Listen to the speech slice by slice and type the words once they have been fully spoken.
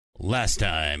Last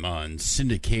time on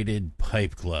Syndicated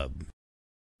Pipe Club.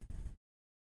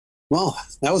 Well,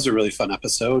 that was a really fun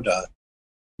episode.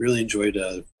 Really enjoyed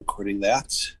recording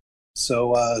that.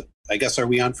 So I guess are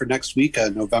we on for next week,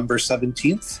 November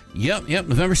 17th? Yep,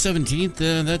 November 17th.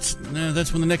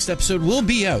 That's when the next episode will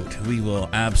be out. We will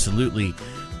absolutely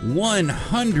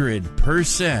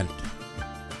 100%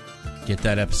 get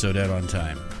that episode out on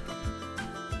time.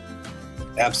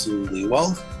 Absolutely.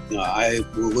 Well, I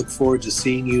will look forward to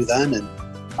seeing you then, and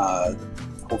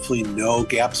hopefully no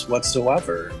gaps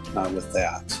whatsoever with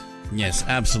that. Yes,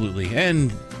 absolutely.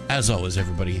 And as always,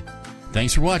 everybody,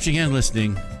 thanks for watching and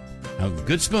listening.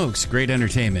 Good smokes, great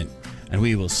entertainment, and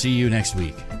we will see you next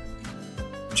week.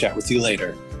 Chat with you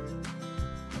later.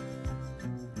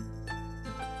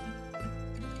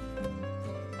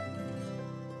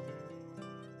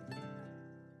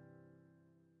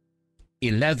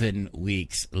 "11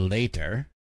 weeks later."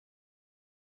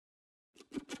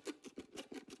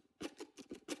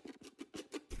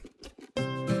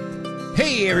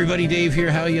 Hey everybody, Dave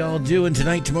here. How y'all doing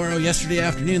tonight, tomorrow, yesterday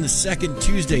afternoon, the second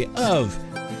Tuesday of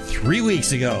 3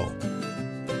 weeks ago?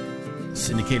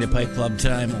 Syndicated Pipe Club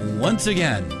time once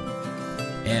again.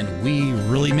 And we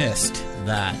really missed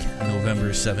that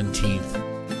November 17th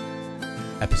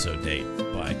episode date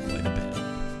by quite a bit.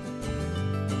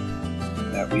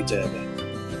 That we did.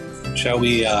 Shall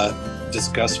we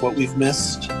discuss what we've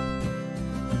missed?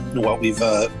 What we've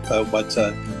what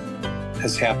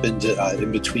has happened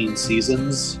in between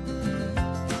seasons?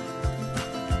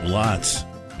 Lots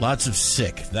of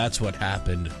sick. That's what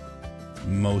happened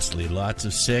mostly. Lots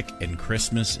of sick, and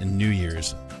Christmas and New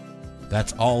Year's.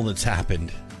 That's all that's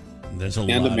happened. There's a lot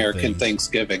and American of things.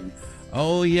 Thanksgiving.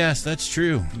 Oh yes, that's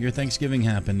true. Your Thanksgiving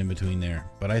happened in between there,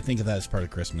 but I think of that as part of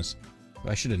Christmas.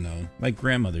 I should have known. My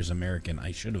grandmother's American.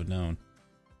 I should have known.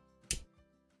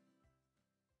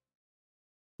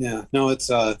 Yeah, no, it's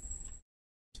no,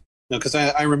 because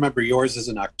I remember yours is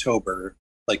in October,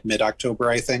 like mid-October,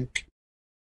 I think.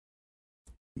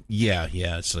 Yeah,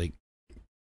 it's like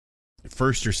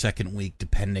first or second week,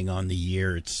 depending on the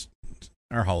year.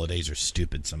 Our holidays are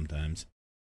stupid sometimes.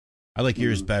 I like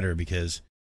yours better because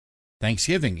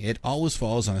Thanksgiving, it always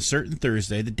falls on a certain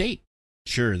Thursday. The date,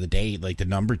 sure, the date, like the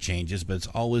number changes, but it's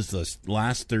always the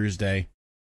last Thursday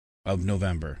of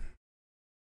November.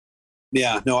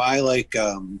 Yeah, no, I like.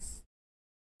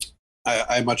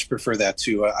 I much prefer that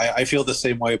too. I feel the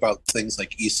same way about things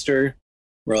like Easter,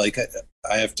 where like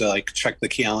I have to like check the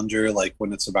calendar, like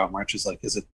when it's about March, is like,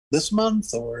 is it this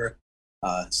month or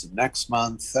is it next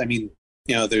month? I mean,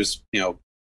 there's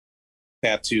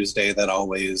Fat Tuesday that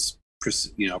always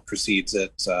precedes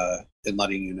it in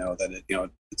letting you know that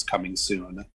it's coming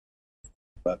soon.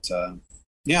 But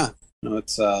yeah, no,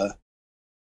 it's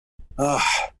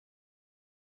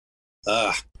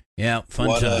yeah,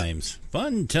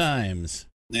 fun times.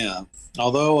 Yeah,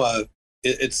 although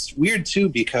it's weird too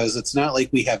because it's not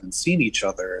like we haven't seen each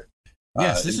other.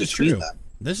 Yes, this is true.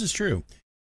 This is true.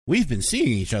 We've been seeing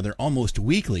each other almost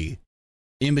weekly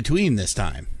in between this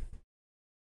time.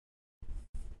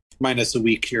 Minus a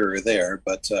week here or there,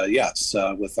 but yes,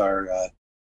 with our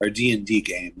D&D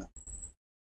game.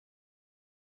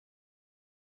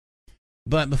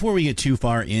 But before we get too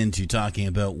far into talking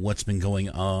about what's been going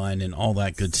on and all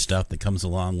that good stuff that comes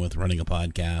along with running a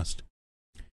podcast,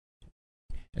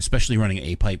 especially running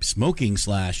a pipe smoking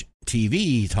 /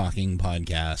 TV talking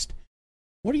podcast,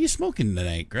 what are you smoking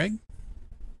tonight, Greg?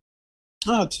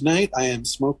 Tonight I am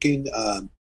smoking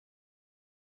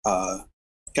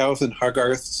Gareth and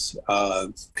Hogarth's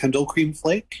Kendall Cream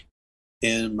Flake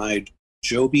in my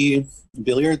Joby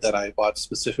billiard that I bought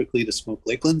specifically to smoke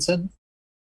Lakelands in.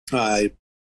 I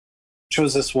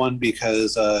chose this one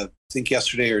because I think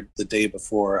yesterday or the day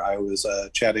before I was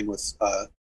chatting with a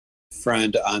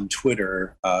friend on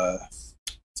Twitter. I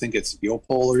think it's Yopol,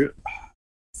 or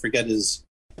forget the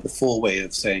full way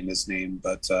of saying his name,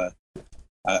 but I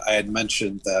had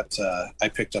mentioned that I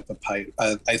picked up a pipe.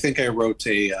 I think I wrote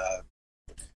a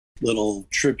little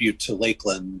tribute to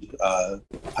Lakeland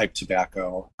pipe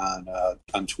tobacco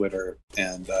on Twitter,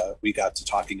 and we got to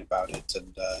talking about it,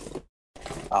 and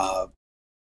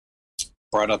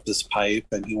brought up this pipe,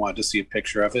 and he wanted to see a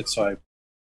picture of it, so I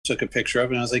took a picture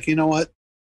of it, and I was like, you know what,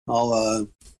 I'll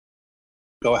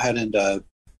go ahead and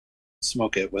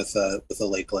smoke it with a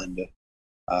Lakeland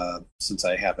since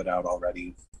I have it out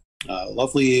already.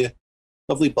 Lovely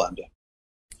blend.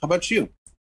 How about you?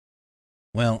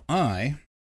 Well, I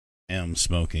am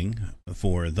smoking,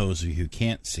 for those of you who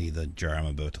can't see the jar I'm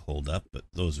about to hold up, but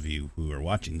those of you who are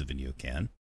watching the video can,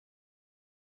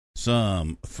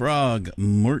 some Frog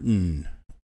Morton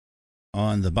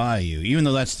On the Bayou, even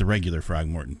though that's the regular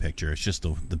Frogmorton picture. It's just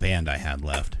the band I had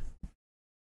left.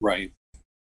 Right.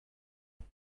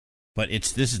 But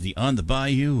this is the On the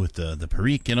Bayou with the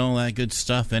Perique and all that good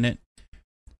stuff in it.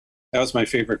 That was my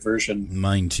favorite version.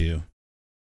 Mine too.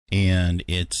 And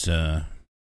it's I've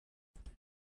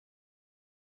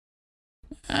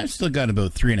still got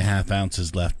about 3.5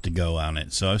 ounces left to go on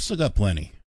it, so I've still got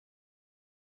plenty.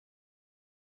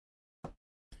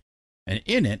 And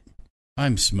in it,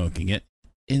 I'm smoking it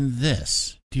in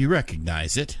this. Do you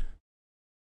recognize it?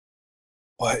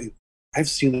 Well, I've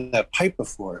seen that pipe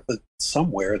before, but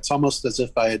somewhere. It's almost as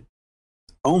if I had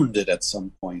owned it at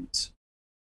some point.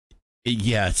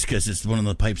 Yeah, it's because it's one of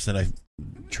the pipes that I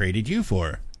traded you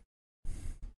for.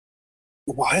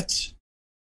 What?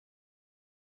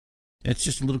 It's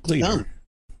just a little cleaner.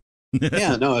 No.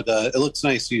 Yeah, no, it looks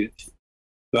nice. You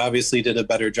obviously did a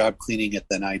better job cleaning it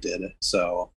than I did,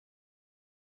 so...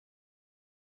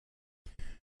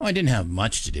 Well, I didn't have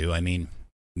much to do. I mean,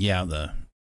 yeah, the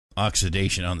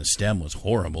oxidation on the stem was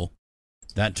horrible.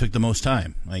 That took the most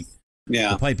time. Like,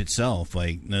 yeah, the pipe itself,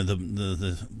 like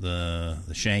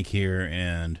the shank here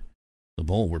and the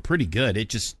bowl were pretty good. It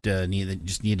just needed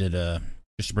just to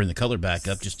bring the color back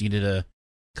up. Just needed a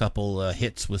couple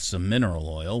hits with some mineral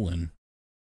oil and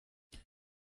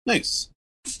nice.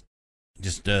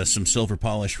 Just some silver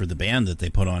polish for the band that they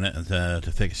put on it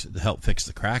to help fix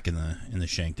the crack in the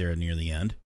shank there near the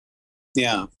end.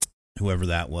 Yeah, whoever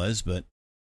that was, but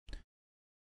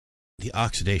the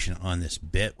oxidation on this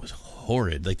bit was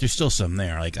horrid. Like, there's still some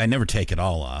there. Like, I never take it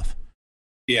all off.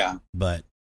 Yeah, but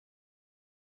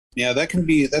yeah,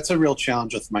 that's a real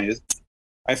challenge with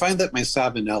I find that my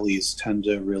Savinellis tend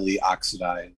to really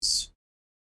oxidize.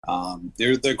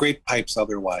 They're great pipes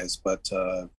otherwise, but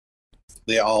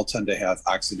they all tend to have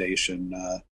oxidation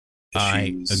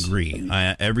issues. I agree.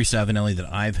 Every Savinelli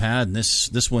that I've had, and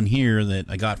this one here that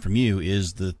I got from you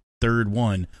is the third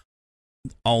one.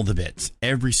 All the bits,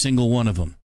 every single one of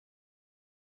them.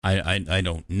 I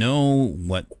don't know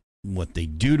what they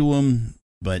do to them,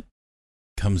 but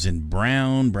comes in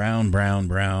brown,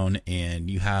 and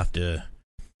you have to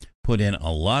put in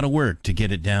a lot of work to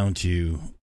get it down to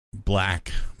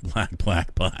black,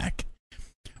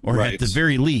 or right. at the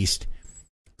very least,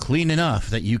 clean enough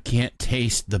that you can't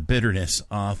taste the bitterness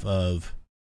off of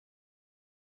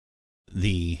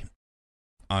the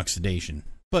oxidation.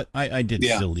 But I did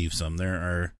still leave some. There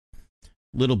are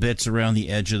little bits around the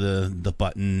edge of the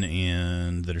button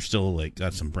and that are still like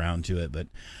got some brown to it. But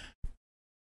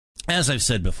as I've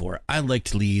said before, I like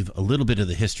to leave a little bit of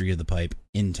the history of the pipe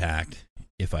intact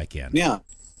if I can. Yeah.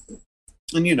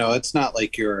 And, it's not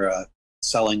like you're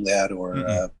selling that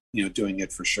or, doing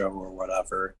it for show or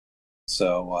whatever.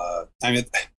 So, I mean,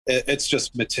 it's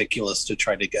just meticulous to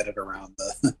try to get it around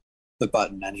the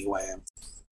button anyway.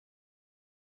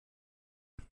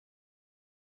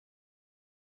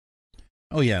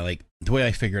 Oh, yeah, like, the way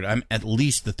I figured, I'm at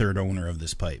least the third owner of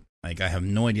this pipe. Like, I have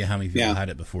no idea how many people had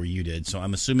it before you did, so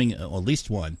I'm assuming at least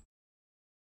one.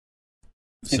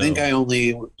 I think I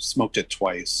only smoked it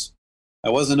twice. I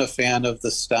wasn't a fan of the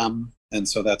stem, and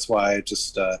so that's why I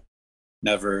just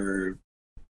never...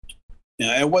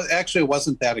 it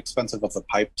wasn't that expensive of a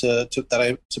pipe to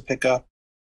pick up.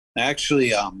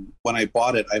 Actually, when I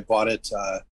bought it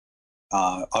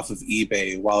off of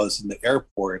eBay while I was in the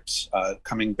airport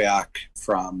coming back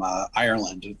from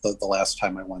Ireland the last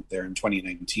time I went there in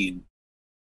 2019.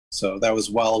 So that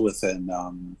was well within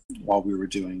while we were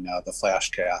doing the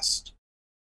Flashcast,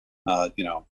 out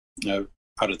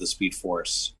of the Speed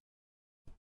Force.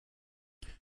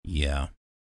 Yeah.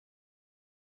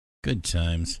 Good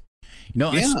times.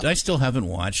 I still haven't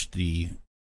watched the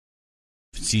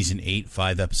season 8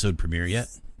 5-episode premiere yet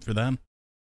for them.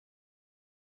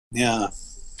 Yeah,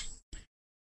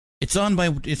 it's on my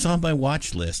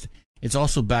watch list. It's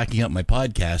also backing up my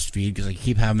podcast feed because I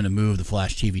keep having to move the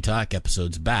Flash TV Talk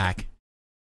episodes back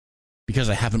because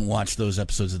I haven't watched those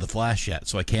episodes of the Flash yet,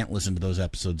 so I can't listen to those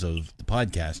episodes of the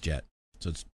podcast yet. So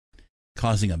it's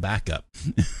causing a backup.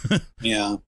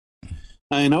 Yeah,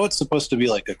 I know it's supposed to be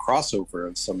like a crossover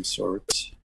of some sort.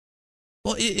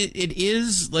 Well, it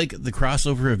is like the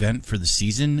crossover event for the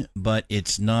season, but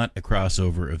it's not a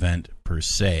crossover event per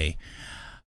se.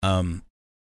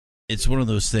 It's one of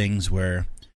those things where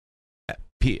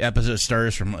episode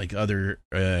stars from like other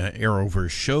Arrowverse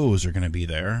shows are going to be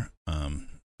there.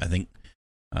 I think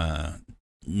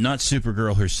not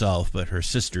Supergirl herself, but her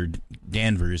sister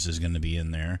Danvers is going to be in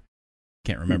there.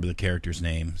 Can't remember the characters'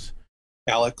 names.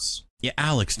 Alex. Yeah,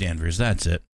 Alex Danvers. That's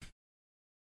it.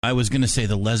 I was going to say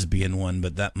the lesbian one,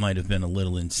 but that might have been a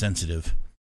little insensitive.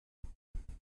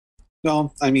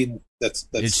 No, I mean, that's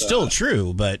it's still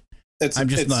true, but I'm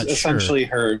just not essentially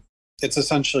sure. it's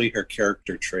essentially her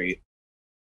character trait.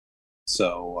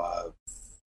 So,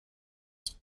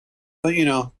 but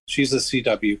she's a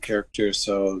CW character,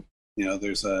 so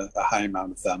there's a high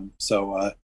amount of them.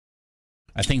 So,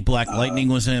 I think Black Lightning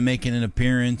was making an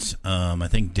appearance. I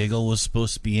think Diggle was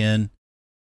supposed to be in.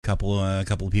 Couple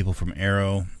of people from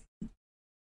Arrow.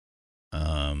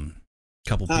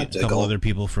 Couple other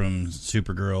people from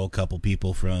Supergirl. Couple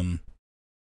people from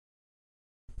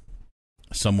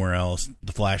somewhere else.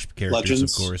 The Flash characters,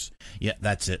 Legends. Of course. Yeah,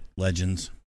 that's it.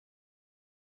 Legends.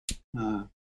 I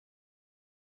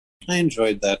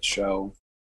enjoyed that show.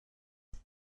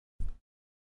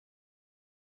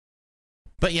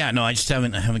 But yeah, no, I just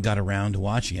haven't got around to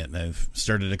watching it. I've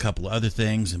started a couple of other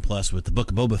things, and plus with the Book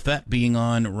of Boba Fett being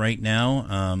on right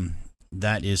now,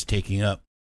 that is taking up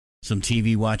some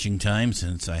TV watching time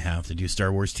since I have to do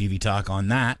Star Wars TV talk on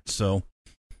that. So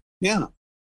yeah,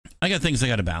 I got things I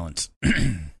got to balance.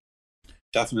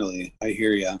 Definitely, I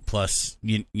hear you. Plus,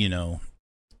 the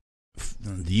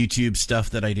YouTube stuff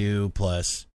that I do.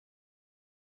 Plus,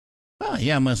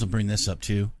 I might as well bring this up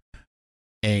too.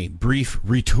 A brief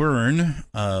return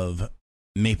of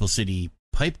Maple City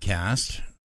Pipecast.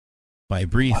 By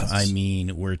brief, I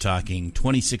mean we're talking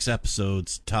 26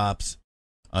 episodes tops,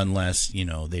 unless,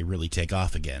 they really take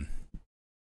off again.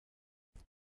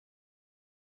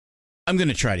 I'm going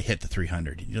to try to hit the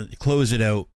 300. Close it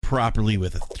out properly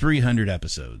with 300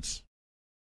 episodes.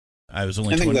 I was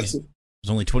only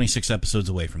 26 episodes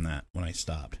away from that when I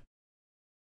stopped.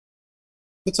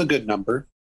 That's a good number.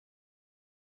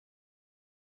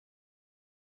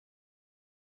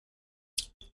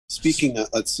 Speaking of,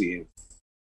 let's see.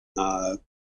 For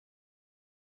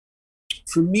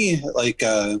me,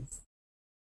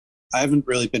 I haven't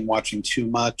really been watching too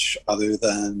much other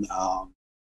than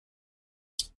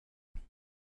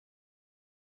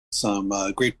some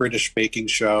Great British Baking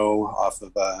Show off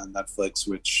of Netflix,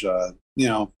 which,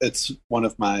 it's one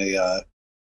of my,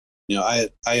 I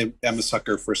am a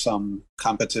sucker for some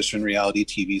competition reality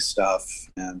TV stuff,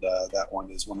 and that one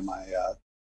is one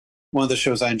of the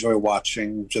shows I enjoy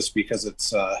watching just because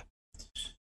it's,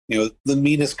 the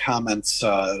meanest comments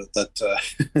that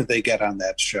they get on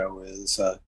that show is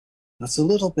it's a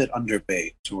little bit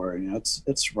underbaked, or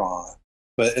it's raw,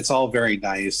 but it's all very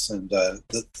nice, and the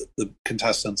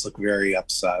contestants look very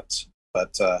upset.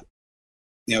 But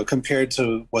compared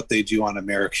to what they do on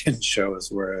American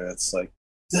shows, where it's like,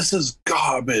 this is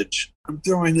garbage, I'm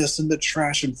throwing this in the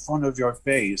trash in front of your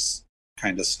face,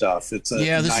 kind of stuff. This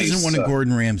isn't one of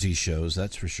Gordon Ramsay's shows,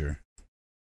 that's for sure.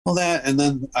 Well, that, and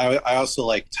then I also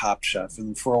like Top Chef,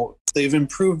 and they've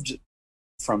improved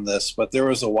from this, but there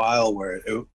was a while where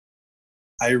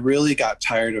I really got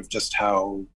tired of just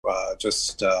how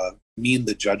mean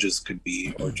the judges could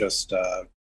be, or just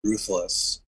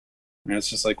ruthless. And it's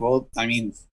just like, well, I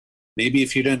mean, maybe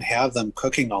if you didn't have them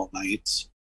cooking all night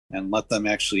and let them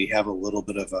actually have a little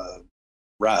bit of a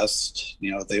rest,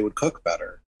 they would cook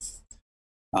better.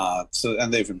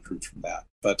 And they've improved from that.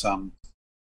 But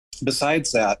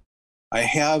besides that, I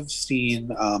have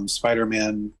seen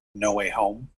Spider-Man No Way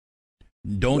Home.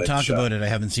 Don't talk about it. I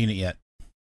haven't seen it yet.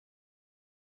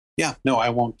 Yeah, no, I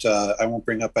won't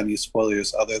bring up any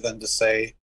spoilers other than to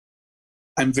say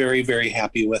I'm very, very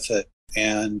happy with it.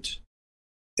 And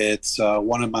it's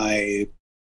one of my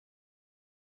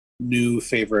new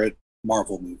favorite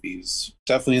Marvel movies.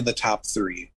 Definitely in the top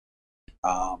 3.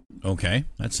 Okay,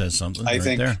 that says something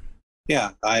there.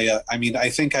 Yeah, I mean, I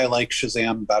think I like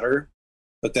Shazam better,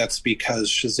 but that's because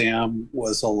Shazam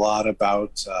was a lot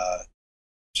about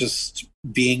just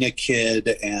being a kid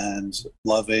and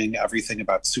loving everything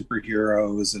about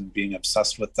superheroes and being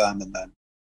obsessed with them, and then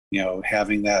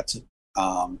having that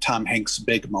Tom Hanks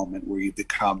big moment where you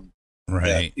become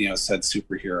that, said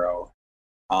superhero,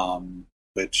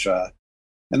 which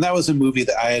and that was a movie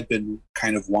that I had been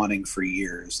kind of wanting for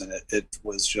years, and it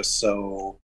was just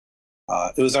so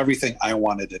it was everything I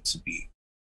wanted it to be.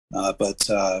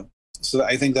 So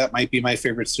I think that might be my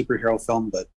favorite superhero film,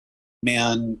 but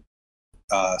man,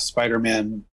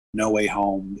 Spider-Man No Way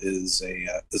Home is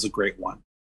a great one.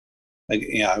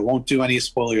 I won't do any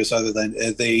spoilers other than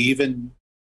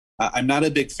I'm not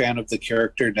a big fan of the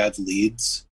character Ned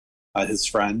Leeds, his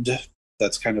friend.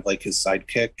 That's kind of like his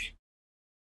sidekick.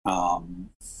 For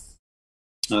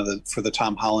the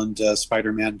Tom Holland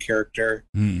Spider-Man character,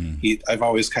 I've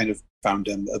always kind of found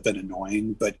him a bit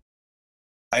annoying, but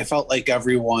I felt like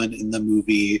everyone in the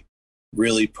movie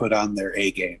really put on their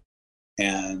A game,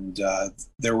 and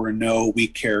there were no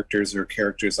weak characters or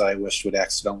characters that I wished would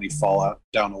accidentally fall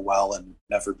down a well and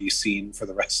never be seen for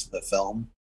the rest of the film.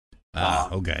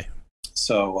 Okay.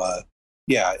 So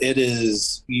yeah, it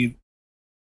is.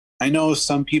 I know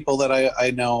some people that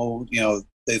I know,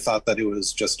 they thought that it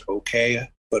was just okay,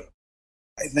 but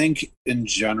I think in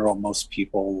general, most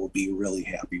people will be really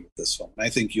happy with this film. I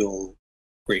think you'll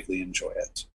greatly enjoy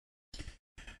it.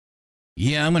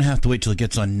 Yeah, I'm gonna have to wait till it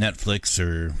gets on Netflix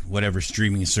or whatever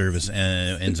streaming service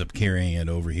ends up carrying it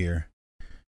over here.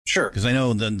 Sure, because I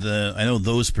know I know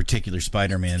those particular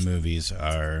Spider-Man movies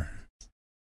are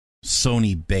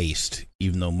Sony based,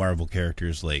 even though Marvel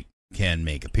characters can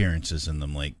make appearances in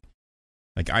them, like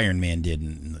Iron Man did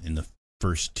in the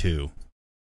first two.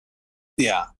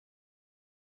 Yeah.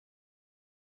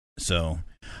 So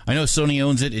I know Sony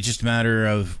owns it. It's just a matter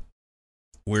of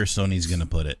where Sony's going to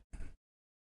put it.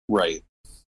 Right.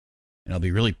 And I'll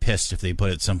be really pissed if they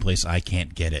put it someplace I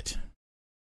can't get it.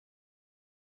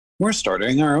 We're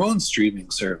starting our own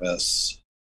streaming service.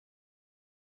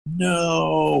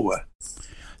 No.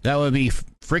 That would be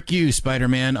frick you,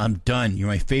 Spider-Man. I'm done. You're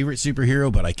my favorite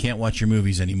superhero, but I can't watch your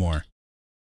movies anymore.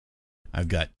 I've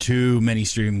got too many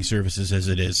streaming services as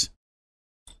it is.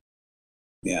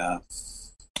 Yeah.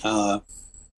 No,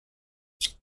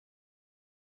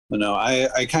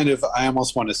 I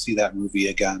almost want to see that movie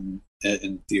again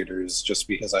in theaters just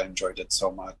because I enjoyed it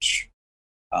so much.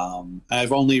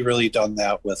 I've only really done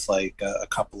that with a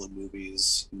couple of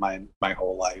movies my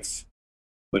whole life,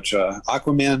 which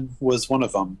Aquaman was one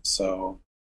of them. So,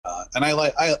 and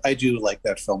I do like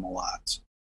that film a lot,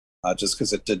 just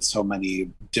because it did so many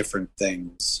different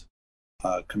things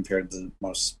compared to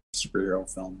most superhero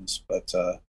films. But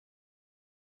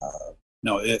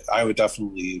no, I would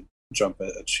definitely jump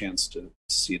at a chance to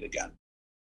see it again.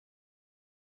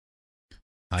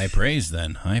 High praise,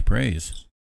 then. High praise.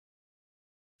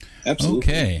 Absolutely.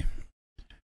 Okay.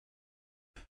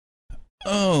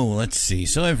 Oh, let's see.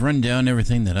 So I've run down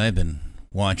everything that I've been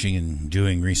watching and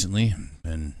doing recently,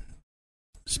 and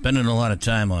spending a lot of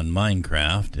time on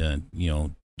Minecraft,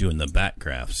 doing the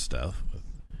Backcraft stuff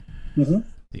with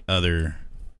the other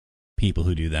people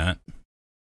who do that.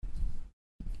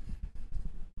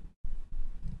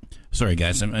 Sorry,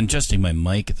 guys. I'm adjusting my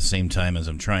mic at the same time as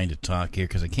I'm trying to talk here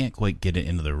because I can't quite get it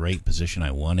into the right position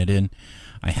I want it in.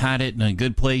 I had it in a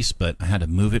good place, but I had to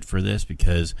move it for this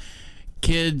because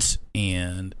kids,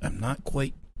 and I'm not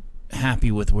quite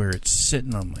happy with where it's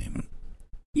sitting on my...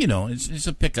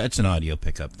 it's an audio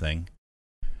pickup thing.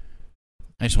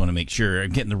 I just want to make sure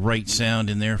I'm getting the right sound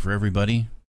in there for everybody.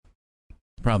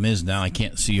 The problem is now I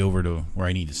can't see over to where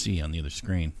I need to see on the other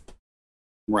screen.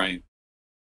 Right.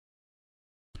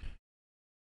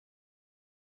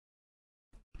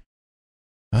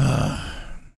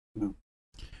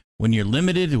 When you're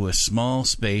limited to a small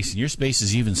space, and your space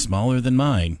is even smaller than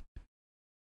mine.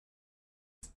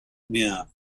 Yeah.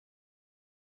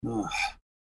 Yeah,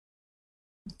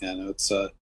 no, it's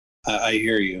I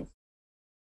hear you.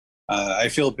 I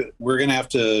feel we're gonna have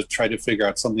to try to figure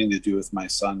out something to do with my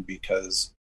son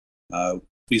because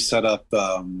we set up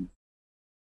a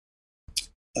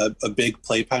big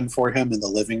playpen for him in the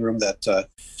living room that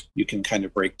you can kind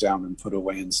of break down and put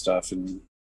away and stuff, and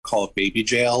call it baby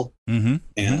jail. Mm-hmm.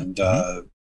 And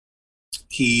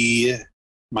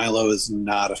Milo is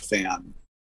not a fan.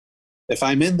 If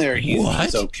I'm in there, he's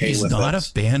okay with it. He's not a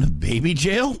fan of baby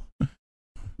jail?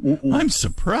 Mm-mm. I'm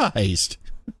surprised.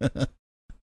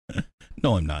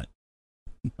 No, I'm not.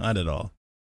 Not at all.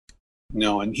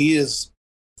 No, and he is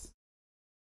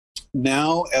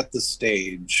now at the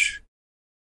stage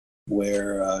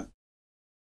where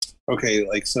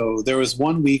so there was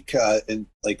 1 week in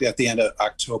at the end of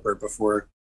October before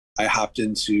I hopped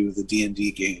into the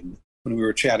D&D game when we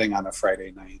were chatting on a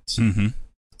Friday night. Mm-hmm.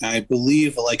 I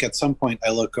believe at some point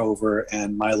I look over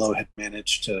and Milo had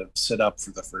managed to sit up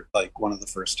for the first, one of the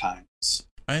first times.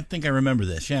 I think I remember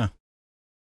this, yeah.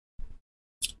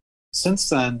 Since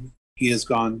then, he has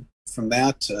gone from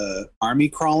that army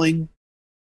crawling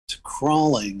to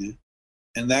crawling,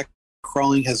 and that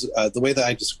crawling has, the way that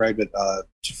I describe it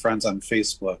to friends on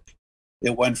Facebook,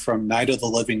 it went from Night of the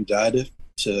Living Dead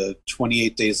to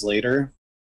 28 Days Later,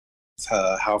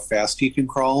 how fast he can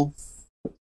crawl.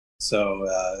 So,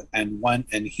 and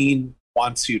he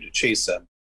wants you to chase him.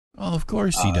 Oh, of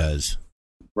course he does.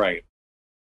 Right.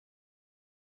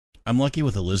 I'm lucky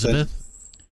with Elizabeth.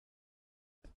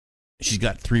 She's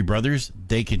got 3 brothers.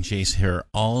 They can chase her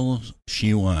all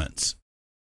she wants.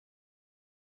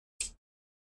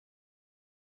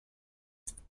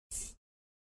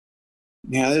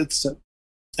 Yeah,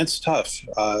 it's tough.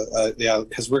 Yeah,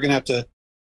 because we're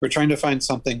trying to find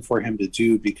something for him to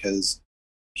do because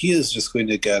he is just going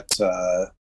to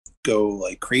go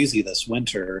crazy this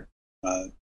winter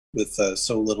with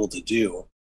so little to do.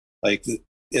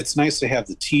 It's nice to have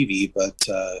the TV, but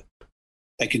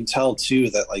I can tell too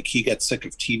that like he gets sick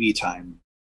of TV time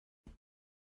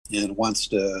and wants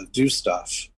to do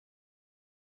stuff.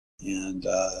 And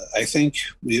I think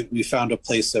we found a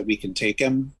place that we can take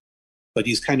him, but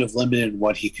he's kind of limited in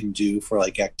what he can do for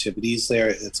like activities there.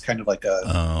 It's kind of like a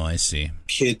I see.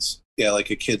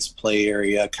 Like a kids play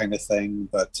area kind of thing,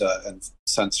 but and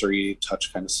sensory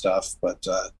touch kind of stuff. But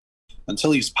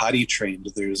until he's potty trained,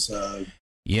 there's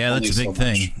that's a big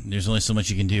thing. There's only so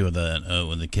much you can do with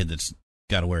a kid that's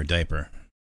got to wear a diaper.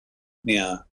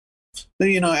 Yeah. But,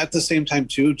 at the same time,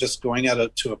 too, just going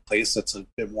to a place that's a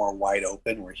bit more wide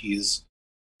open where he's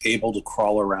able to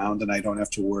crawl around and I don't have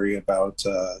to worry about,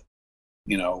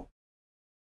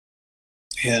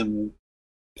 him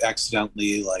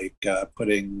accidentally, like,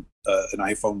 putting an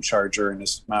iPhone charger in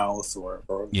his mouth or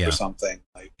something.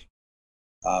 Like,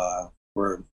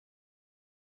 like,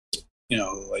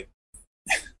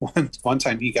 one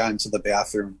time he got into the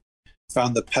bathroom,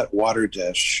 found the pet water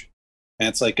dish, and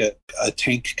it's like a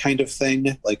tank kind of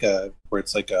thing, where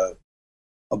it's like a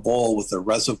bowl with a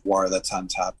reservoir that's on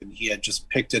top, and he had just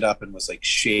picked it up and was like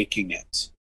shaking it.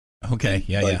 Okay,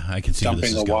 yeah, I can see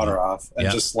dumping the water off and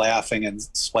just laughing and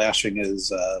splashing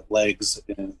his legs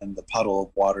in the puddle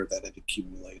of water that had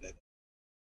accumulated.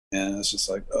 And it's just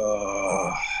like,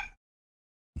 oh.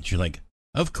 You're like,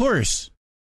 of course.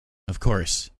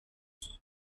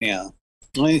 Yeah,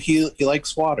 I mean, he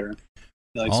likes water.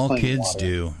 He likes all kids water.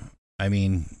 do. I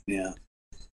mean, yeah.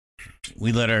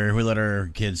 We let our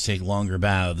kids take longer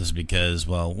baths because,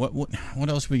 well, what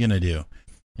else are we gonna do?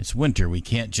 It's winter. We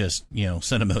can't just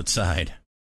send them outside,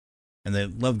 and they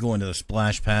love going to the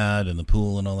splash pad and the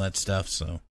pool and all that stuff.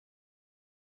 So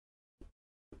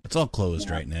it's all closed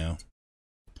right now.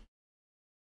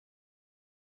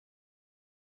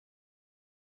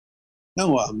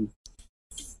 No,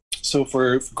 so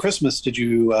for Christmas, did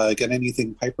you get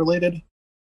anything pipe related?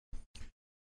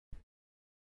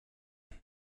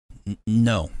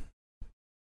 No.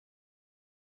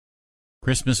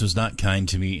 Christmas was not kind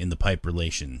to me in the pipe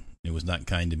relation. It was not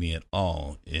kind to me at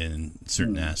all in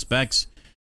certain aspects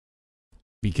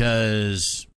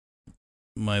because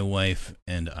my wife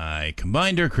and I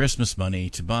combined our Christmas money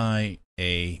to buy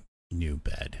a new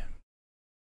bed.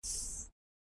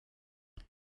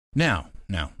 Now,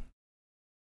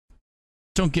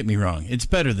 don't get me wrong. It's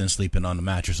better than sleeping on a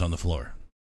mattress on the floor.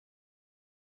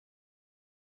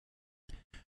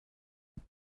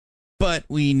 But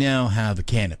we now have a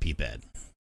canopy bed.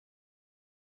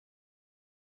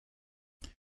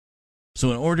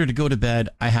 So in order to go to bed,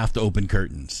 I have to open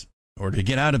curtains. Or to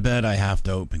get out of bed, I have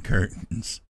to open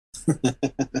curtains.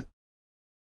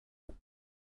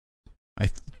 I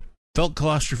felt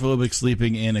claustrophobic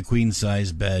sleeping in a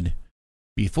queen-size bed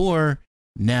before.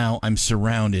 Now I'm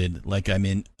surrounded like I'm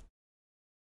in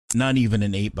not even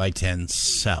an 8x10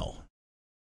 cell.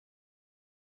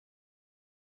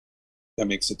 That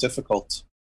makes it difficult.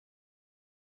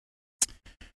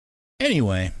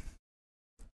 Anyway,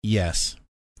 yes.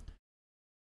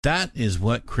 That is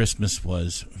what Christmas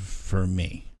was for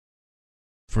me,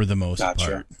 for the most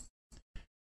part.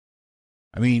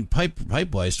 I mean,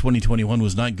 pipe-wise, 2021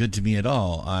 was not good to me at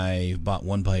all. I bought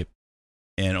one pipe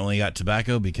and only got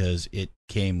tobacco because it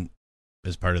came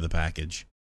as part of the package.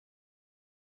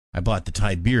 I bought the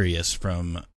Tiberius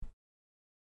from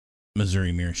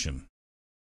Missouri Meerschaum.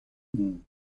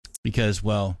 Because,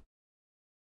 well,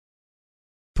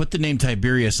 put the name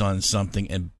Tiberius on something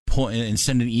and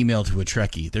send an email to a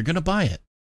Trekkie. They're going to buy it.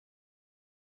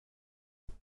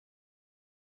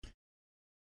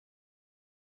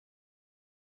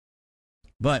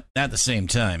 But at the same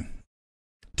time,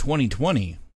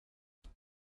 2020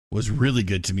 was really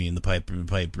good to me in the pipe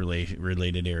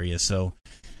related area. So,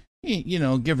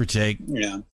 give or take.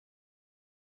 Yeah.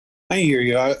 I hear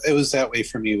you. It was that way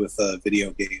for me with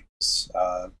video games.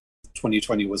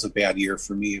 2020 was a bad year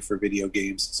for me for video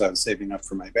games since I was saving up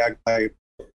for my bagpipe.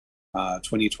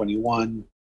 2021,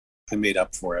 I made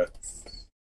up for it.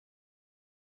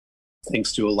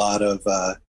 Thanks to a lot of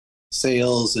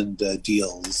sales and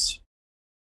deals.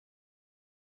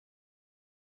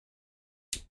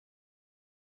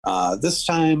 This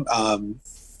time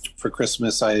for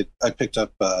Christmas, I picked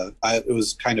up, it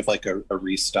was kind of like a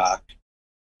restock.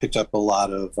 Picked up a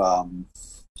lot of,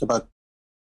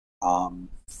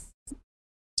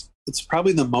 it's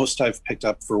probably the most I've picked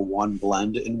up for one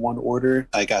blend in one order.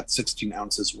 I got 16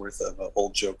 ounces worth of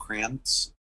Old Joe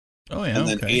Krantz. Oh, yeah. And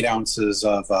then 8 ounces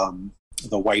of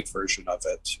the white version of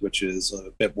it, which is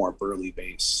a bit more burley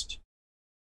based.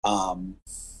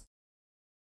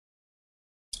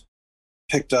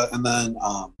 Picked up, and then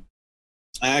I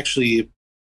actually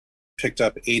picked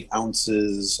up 8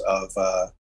 ounces of,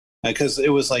 because it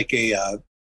was like a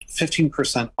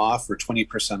 15% off or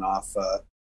 20% off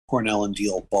Cornell and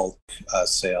Deal bulk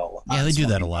sale. Yeah, they do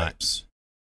that a lot. Pipes.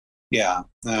 Yeah,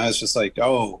 and I was just like,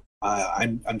 oh,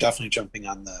 I'm definitely jumping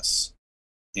on this,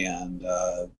 and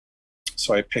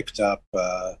so I picked up.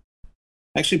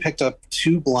 Actually picked up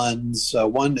 2 blends,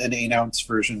 one an 8-ounce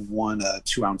version, one a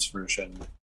 2-ounce version.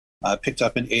 Picked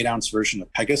up an 8-ounce version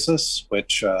of Pegasus,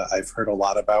 which I've heard a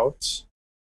lot about,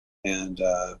 and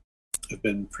have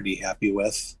been pretty happy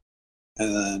with.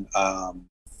 And then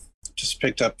just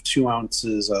picked up 2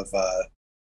 ounces of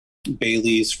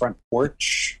Bailey's Front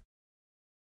Porch.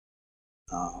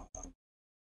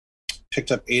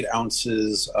 Picked up 8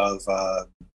 ounces of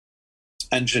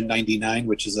Engine 99,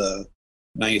 which is a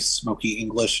nice smoky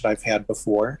English that I've had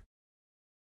before.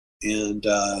 And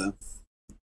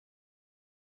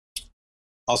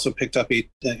also picked up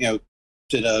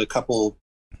did a couple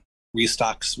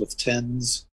restocks with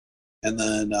tins, and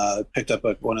then picked up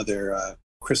one of their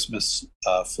Christmas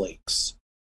flakes,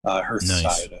 Hearthside.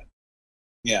 Nice.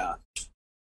 Yeah.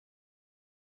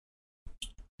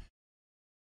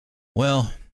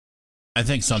 Well, I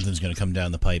think something's going to come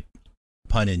down the pipe,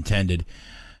 pun intended,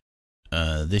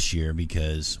 this year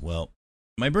because, well,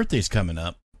 my birthday's coming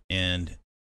up, and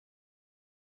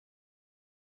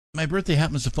my birthday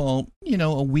happens to fall,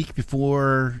 a week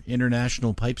before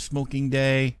International Pipe Smoking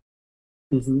Day.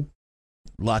 Mm-hmm.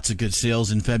 Lots of good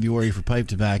sales in February for pipe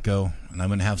tobacco, and I'm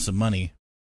going to have some money.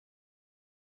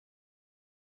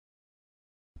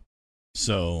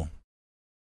 So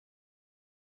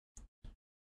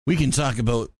we can talk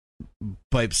about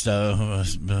pipe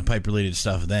stuff, pipe-related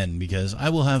stuff then, because I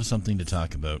will have something to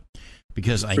talk about.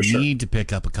 Because I need to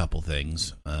pick up a couple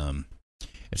things.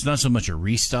 It's not so much a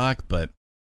restock, but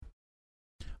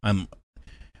I'm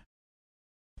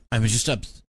just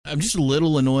a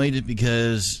little annoyed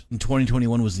because in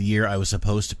 2021 was the year I was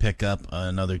supposed to pick up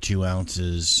another 2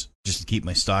 ounces just to keep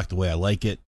my stock the way I like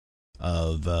it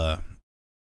of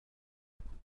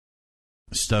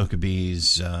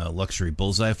Stokkebye's Luxury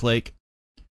Bullseye Flake.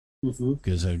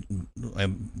 Because I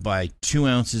buy 2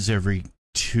 ounces every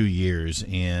 2 years,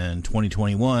 and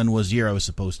 2021 was the year I was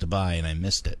supposed to buy, and I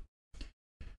missed it.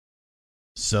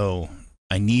 So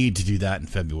I need to do that in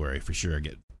February for sure.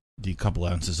 Do a couple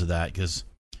ounces of that because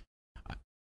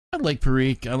I like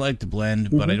Baaa-aack. I like the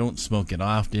blend, but I don't smoke it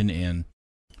often, and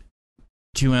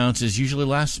 2 ounces usually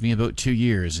lasts me about 2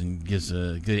 years and gives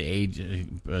a good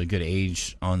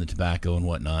age on the tobacco and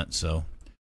whatnot. So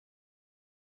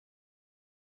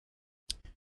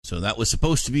that was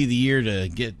supposed to be the year to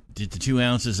get the 2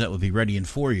 ounces that would be ready in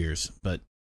 4 years, but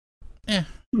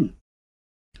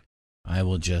I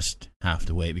will just have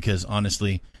to wait because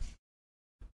honestly,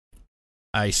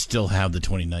 I still have the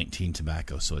 2019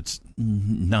 tobacco, so it's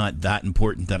not that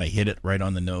important that I hit it right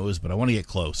on the nose, but I want to get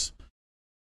close.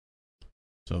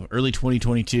 So early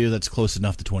 2022, that's close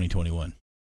enough to 2021.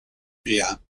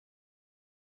 Yeah.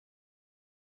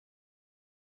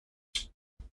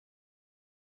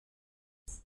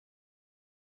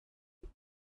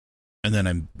 And then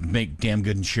I make damn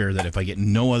good and sure that if I get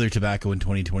no other tobacco in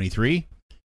 2023,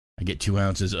 I get 2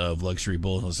 ounces of Luxury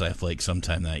Bullseye Flake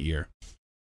sometime that year.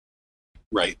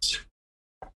 Right.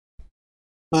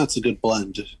 Well, that's a good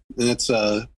blend. And it's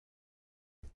a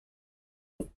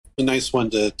nice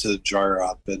one to jar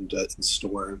up and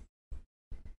store.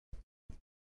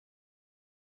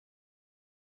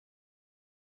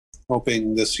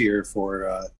 Hoping this year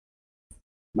for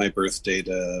my birthday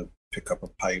to pick up a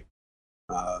pipe.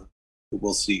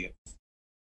 We'll see.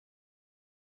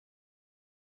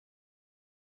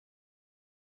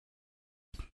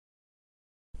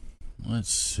 Let's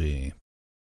see.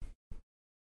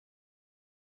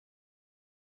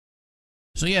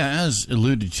 So yeah, as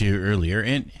alluded to earlier,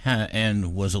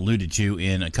 and was alluded to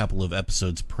in a couple of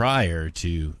episodes prior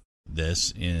to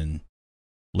this in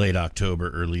late October,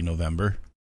 early November,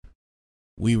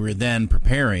 we were then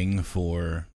preparing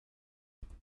for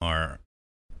our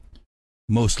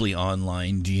mostly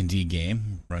online D&D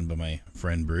game run by my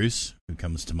friend Bruce, who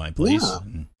comes to my place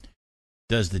and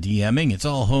does the DMing. It's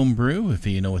all homebrew, if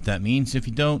you know what that means. If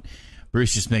you don't,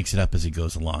 Bruce just makes it up as he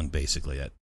goes along, basically.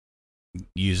 That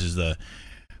uses the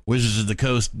Wizards of the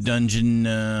Coast Dungeon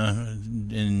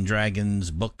and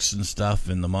Dragons books and stuff,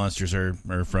 and the monsters are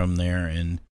from there.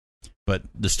 But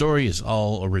the story is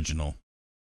all original.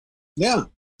 Yeah.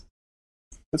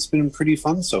 That's been pretty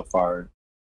fun so far.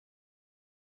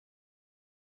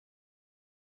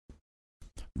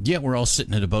 Yeah, we're all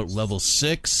sitting at about level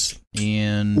 6,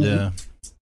 and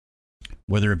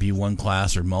whether it be one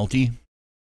class or multi.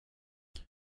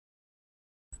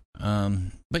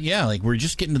 But yeah, like we're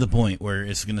just getting to the point where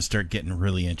it's going to start getting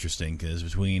really interesting, because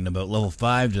between about level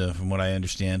 5 to, from what I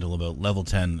understand, till about level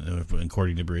 10,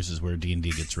 according to Bruce, is where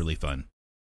D&D gets really fun.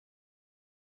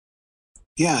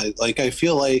 Yeah, like I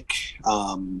feel like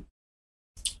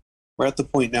we're at the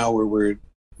point now where we're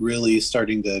really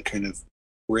starting to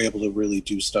we're able to really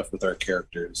do stuff with our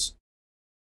characters.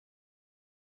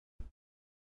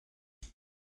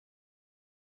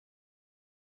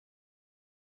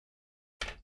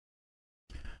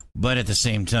 But at the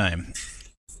same time,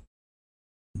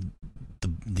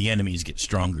 the enemies get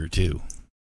stronger too.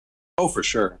 Oh, for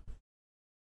sure.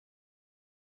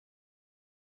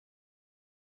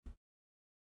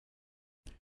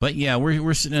 But yeah,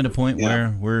 we're sitting at a point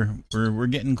where we're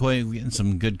getting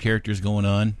some good characters going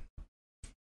on.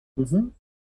 Mm-hmm.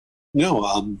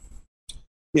 No,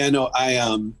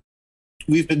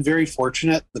 we've been very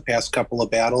fortunate the past couple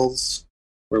of battles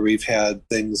where we've had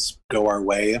things go our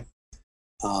way.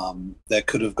 That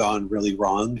could have gone really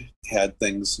wrong had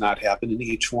things not happened in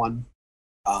each one.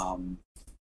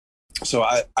 So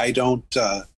I don't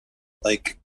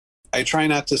I try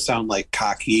not to sound like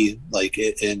cocky like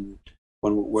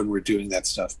when we're doing that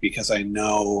stuff, because I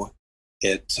know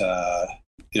it.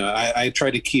 I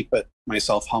try to keep it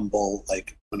myself humble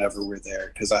like whenever we're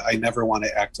there, because I never want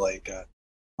to act like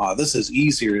this is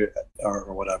easier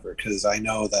or whatever, because I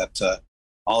know that.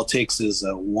 All it takes is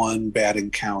one bad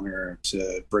encounter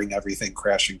to bring everything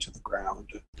crashing to the ground.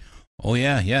 Oh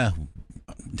yeah.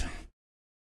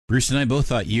 Bruce and I both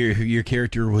thought your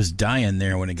character was dying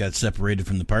there when it got separated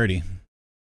from the party.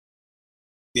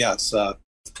 Yes. A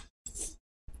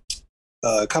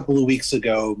couple of weeks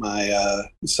ago,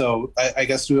 so I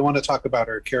guess, do we want to talk about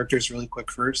our characters really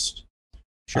quick first?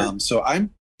 Sure. So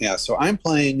I'm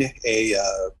playing a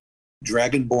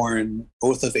Dragonborn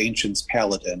Oath of Ancients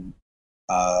paladin.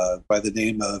 By the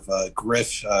name of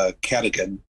Griff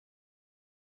Cadigan,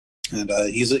 and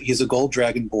he's a gold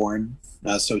dragonborn,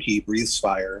 so he breathes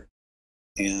fire,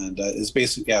 and is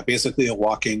basically a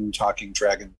walking, talking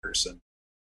dragon person,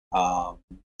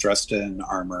 dressed in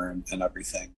armor and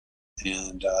everything,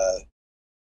 and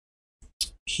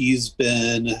he's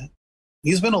been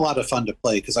a lot of fun to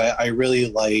play, because I really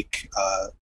like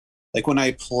when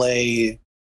I play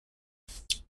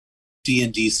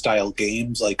D&D style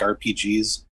games like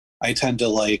RPGs, I tend to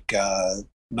like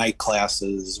knight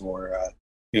classes or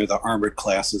the armored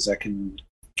classes that can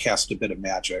cast a bit of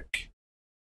magic.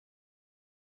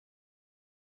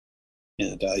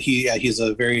 And he's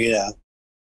a very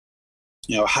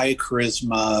high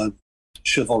charisma,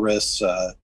 chivalrous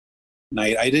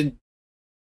knight. I didn't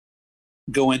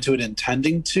go into it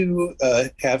intending to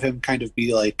have him kind of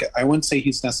be like, I wouldn't say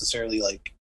he's necessarily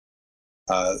like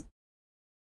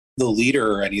the leader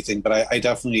or anything, but I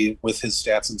definitely, with his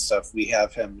stats and stuff, we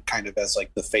have him kind of as like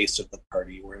the face of the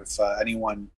party, where if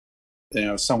anyone,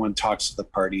 someone talks to the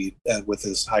party with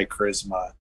his high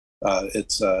charisma,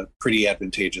 it's pretty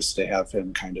advantageous to have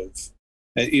him kind of,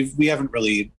 we haven't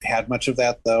really had much of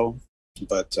that though,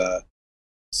 but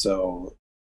so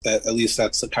that, at least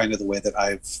that's the kind of the way that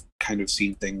I've kind of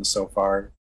seen things so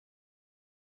far.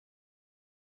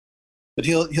 But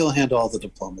he'll handle all the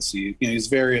diplomacy. He's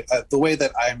very the way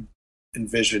that I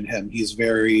envision him. He's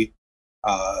very,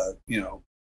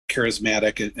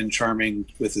 charismatic and charming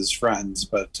with his friends.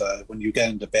 But when you get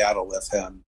into battle with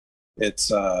him,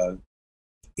 it's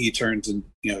he turns and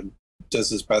does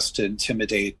his best to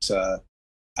intimidate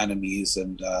enemies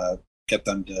and get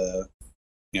them to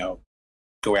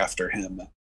go after him.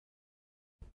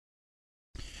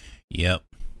 Yep.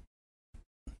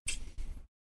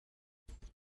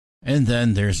 And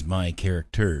then there's my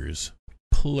characters,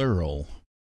 plural.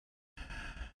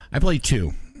 I play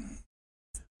two.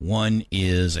 One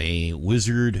is a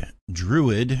wizard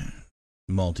druid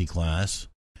multi-class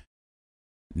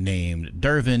named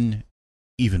Darvin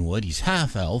Evenwood. He's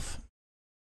half elf,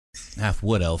 half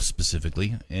wood elf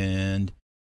specifically, and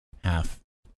half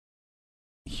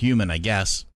human, I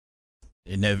guess.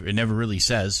 It never really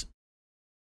says.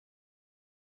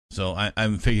 So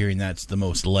I'm figuring that's the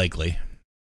most likely.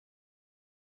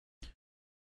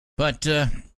 But I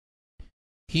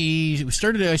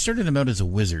started him out as a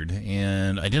wizard,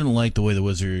 and I didn't like the way the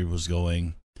wizard was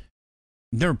going.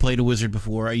 Never played a wizard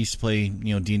before. I used to play,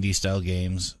 D&D style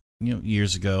games,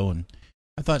 years ago, and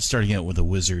I thought starting out with a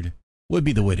wizard would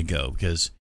be the way to go,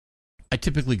 because I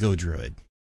typically go druid.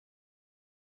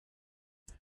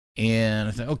 And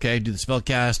I thought, okay, do the spell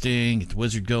casting, get the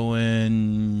wizard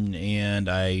going, and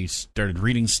I started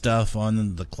reading stuff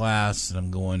on the class, and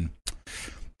I'm going,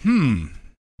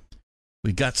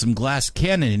 we got some glass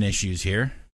cannon issues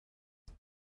here.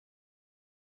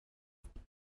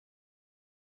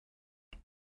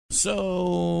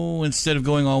 So instead of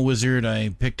going all wizard, I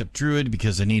picked up druid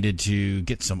because I needed to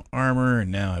get some armor,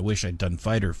 and now I wish I'd done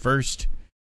fighter first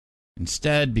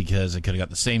instead because I could have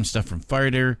got the same stuff from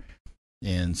fighter.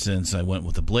 And since I went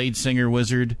with the blade singer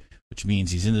wizard, which means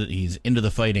he's into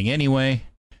the fighting anyway,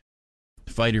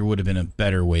 fighter would have been a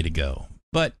better way to go.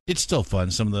 But it's still fun.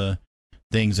 Some of the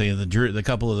things, the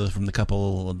couple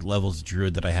of levels of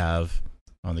druid that I have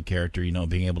on the character,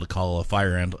 being able to call a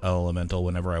fire elemental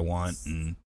whenever I want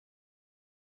and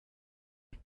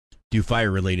do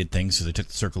fire-related things, so they took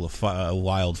the circle of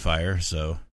wildfire,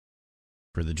 so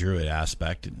for the druid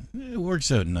aspect, it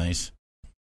works out nice.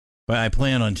 But I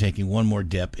plan on taking one more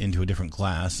dip into a different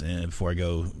class before I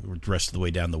go the rest of the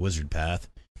way down the wizard path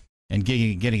and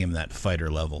getting him that fighter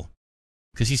level.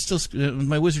 Because he's still,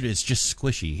 my wizard is just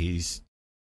squishy. He's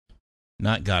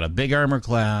not got a big armor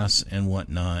class and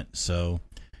whatnot, so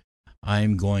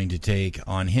I'm going to take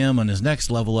on him on his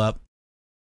next level up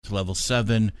to level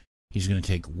 7. He's going to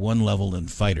take 1 level in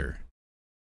fighter,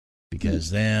 because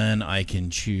then I can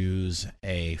choose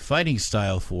a fighting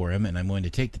style for him, and I'm going to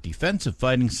take the defensive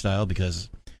fighting style because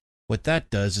what that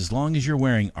does, as long as you're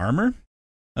wearing armor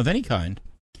of any kind,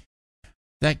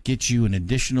 that gets you an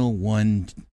additional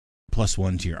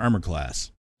 1+1 to your armor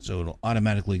class, so it'll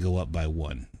automatically go up by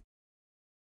 1.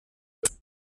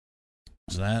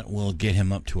 So that will get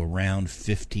him up to around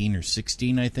 15 or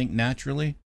 16, I think,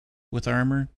 naturally, with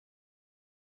armor.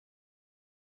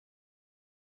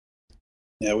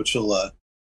 Yeah,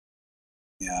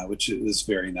 which is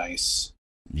very nice.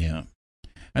 Yeah.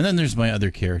 And then there's my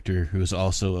other character who is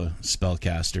also a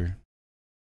spellcaster.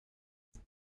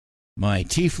 My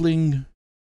tiefling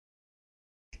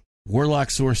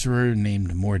warlock sorcerer named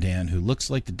Mordan, who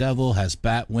looks like the devil, has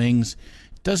bat wings,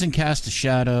 doesn't cast a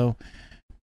shadow,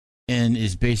 and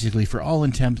is basically, for all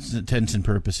intents and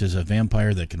purposes, a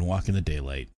vampire that can walk in the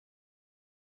daylight.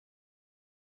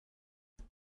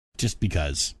 Just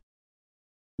because.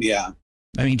 Yeah.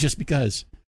 I mean, just because.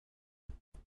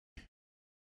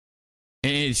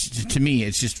 And to me,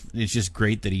 it's just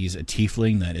great that he's a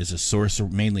tiefling that is a sorcerer,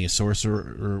 mainly a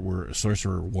sorcerer or a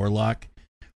sorcerer warlock.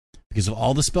 Because of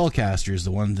all the spellcasters, the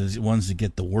ones that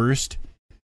get the worst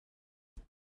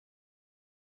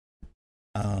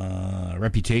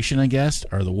reputation, I guess,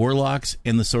 are the warlocks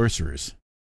and the sorcerers.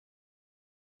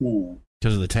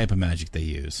 Because of the type of magic they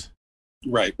use.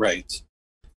 Right.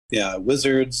 Yeah,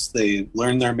 wizards, they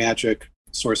learn their magic.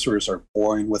 Sorcerers are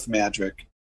born with magic.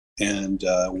 And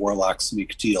warlocks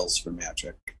make deals for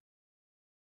magic.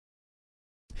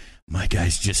 My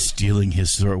guy's just stealing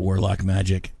his warlock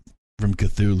magic from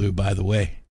Cthulhu, by the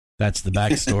way. That's the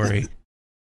backstory.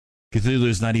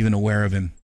 Cthulhu's not even aware of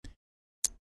him.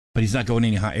 But he's not going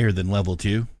any higher than level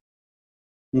 2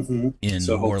 in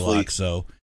warlock. So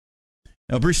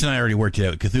now, Bruce and I already worked it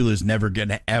out. Cthulhu's never going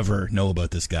to ever know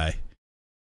about this guy.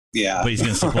 Yeah. But he's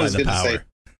going to supply the power.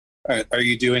 Say, are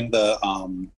you doing the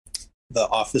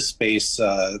Office Space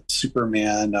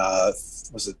Superman,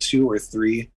 was it 2 or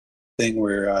 3 thing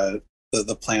where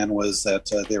the plan was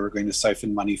that they were going to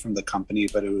siphon money from the company,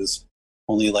 but it was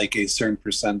only like a certain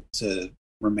percent to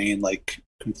remain like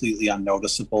completely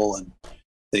unnoticeable, and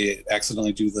they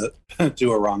accidentally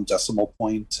do a wrong decimal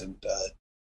point, and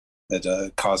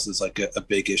that causes like a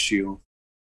big issue.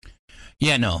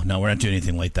 Yeah, no, we're not doing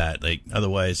anything like that. Like,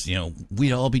 otherwise,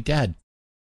 we'd all be dead.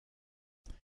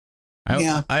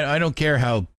 I don't care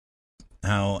how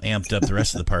amped up the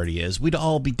rest of the party is. We'd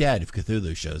all be dead if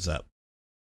Cthulhu shows up.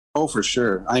 Oh, for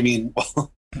sure. I mean,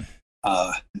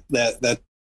 that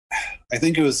I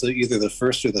think it was either the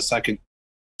first or the second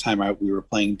time we were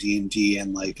playing D&D,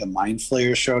 and like a mind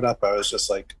flayer showed up. I was just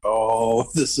like, oh,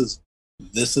 this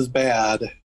is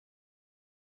bad.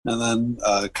 And then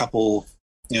a couple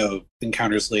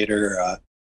encounters later,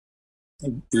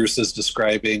 Bruce is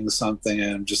describing something,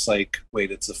 and I'm just like, wait,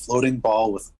 it's a floating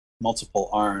ball with multiple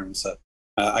arms,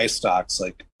 ice stocks.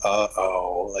 Like,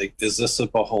 like, is this a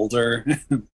beholder?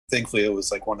 Thankfully, it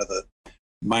was like one of the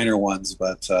minor ones,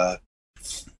 but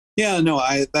yeah, no,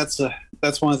 that's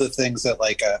one of the things that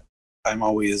like I'm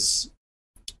always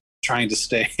trying to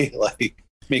stay like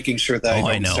making sure that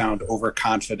I don't sound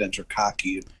overconfident or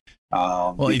cocky.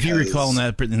 Well, if you recall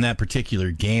in that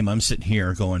particular game, I'm sitting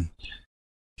here going,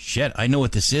 shit, I know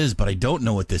what this is, but I don't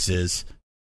know what this is.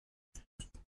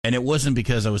 And it wasn't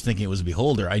because I was thinking it was a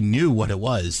beholder. I knew what it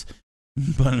was.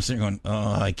 But I'm sitting going,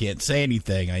 oh, I can't say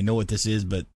anything. I know what this is,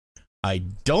 but I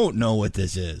don't know what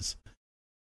this is.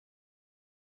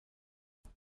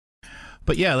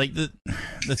 But yeah, like the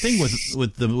thing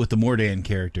with the Mordan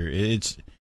character, it's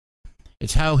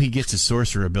how he gets his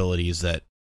sorcerer abilities that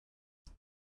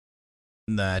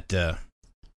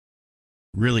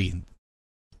really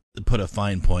put a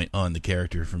fine point on the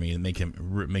character for me and makes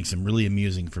him really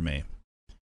amusing for me.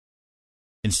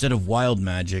 Instead of wild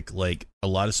magic like a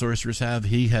lot of sorcerers have,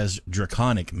 he has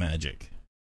draconic magic.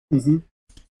 Mm-hmm.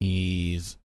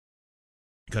 He's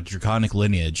got draconic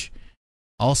lineage,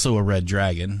 also a red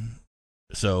dragon,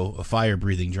 so a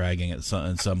fire-breathing dragon at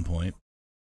some point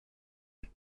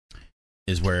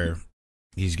is where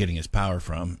he's getting his power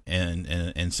from, and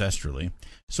ancestrally.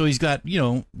 So he's got,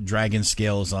 dragon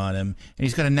scales on him, and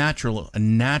he's got a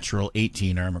natural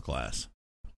 18 armor class.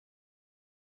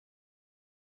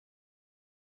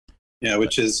 Yeah,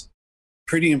 which is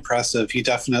pretty impressive. He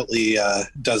definitely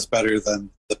does better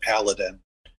than the paladin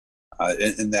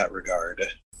in that regard.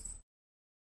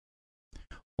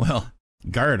 Well,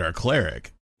 Guard, our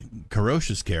cleric,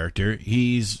 Karosha's character,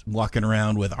 he's walking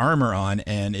around with armor on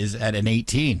and is at an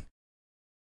 18.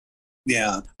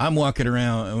 Yeah. I'm walking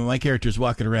around, my character's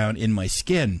walking around in my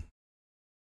skin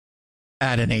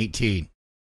at an 18.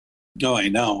 Oh, I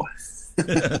know.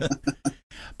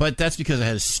 But that's because I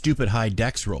had a stupid high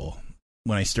dex roll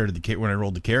when I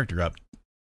rolled the character up.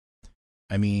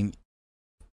 I mean,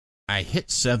 I hit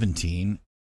 17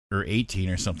 or 18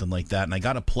 or something like that, and I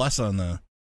got a plus on the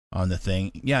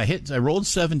thing. Yeah, I rolled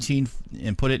 17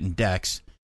 and put it in dex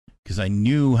because I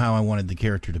knew how I wanted the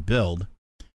character to build,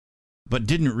 but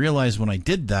didn't realize when I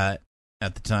did that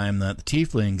at the time that the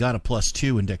tiefling got a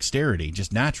 +2 in dexterity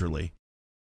just naturally.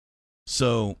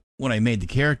 So when I made the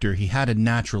character, he had a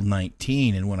natural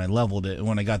 19, and when I leveled it,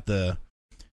 when I got the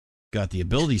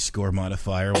ability score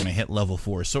modifier when I hit level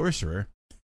 4 sorcerer,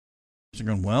 so I'm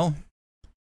going, well,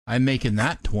 I'm making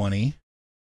that 20.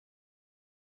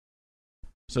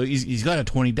 So he's got a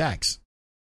 20 dex.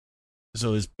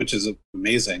 Which is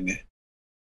amazing.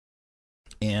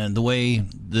 And the way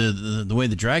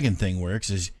the dragon thing works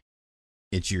is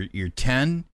it's your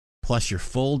 10 plus your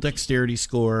full dexterity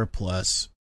score plus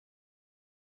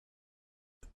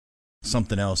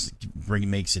something else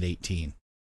makes it 18.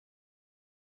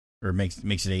 Or makes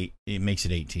it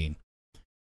 18.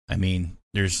 I mean,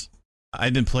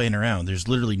 I've been playing around. There's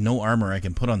literally no armor I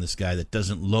can put on this guy that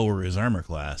doesn't lower his armor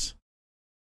class.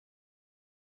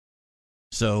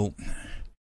 So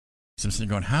I'm sitting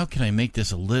there going, how can I make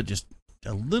this just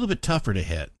a little bit tougher to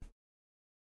hit?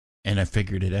 And I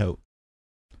figured it out.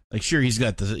 Like, sure, he's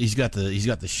got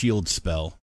the shield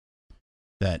spell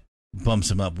that bumps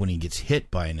him up when he gets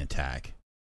hit by an attack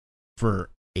for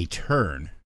a turn.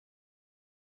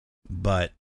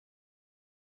 But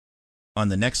on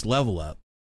the next level up,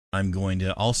 I'm going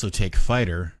to also take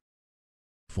fighter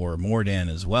for Mordan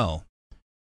as well,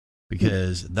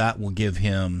 because that will give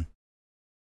him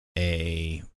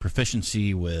a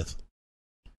proficiency with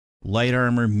light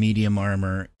armor, medium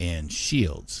armor, and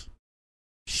shields.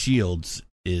 Shields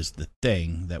is the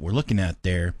thing that we're looking at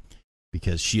there,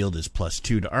 because shield is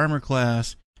 +2 to armor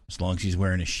class, as long as he's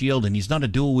wearing a shield, and he's not a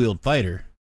dual wield fighter.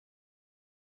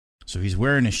 So if he's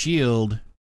wearing a shield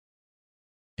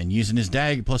and using his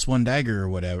 +1 dagger or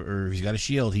whatever, or he's got a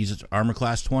shield, he's armor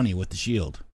class 20 with the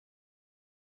shield.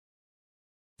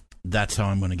 That's how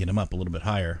I'm going to get him up a little bit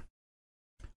higher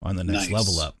on the next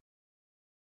level up.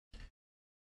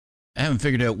 I haven't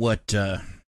figured out what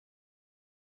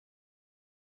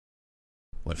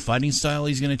fighting style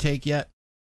he's going to take yet.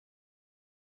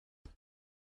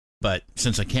 But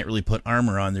since I can't really put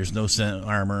armor on, there's no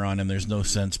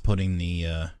sense putting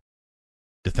the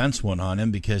defense one on him,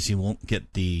 because he won't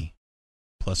get the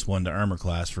 +1 to armor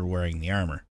class for wearing the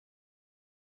armor.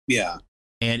 Yeah.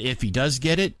 And if he does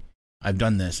get it, I've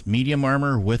done this. Medium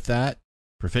armor with that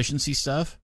proficiency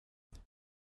stuff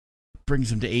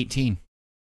brings him to 18.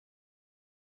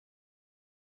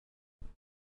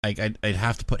 I'd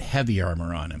have to put heavy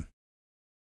armor on him.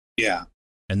 Yeah.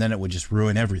 And then it would just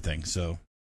ruin everything. So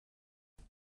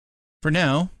for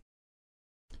now,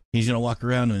 he's going to walk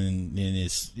around in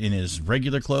his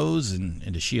regular clothes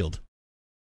and a shield.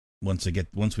 Once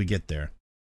we get there.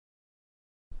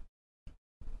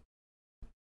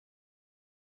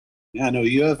 Yeah, no,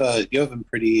 you have him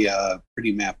pretty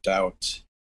mapped out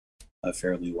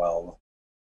fairly well.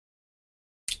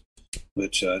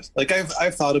 Which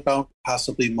I've thought about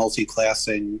possibly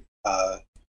multi-classing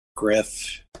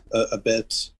Griff a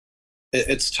bit.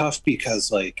 It's tough because,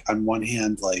 like, on one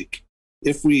hand, like,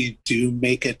 if we do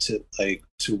make it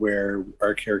to where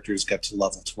our characters get to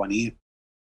level 20,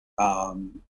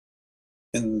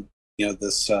 in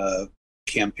this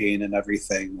campaign and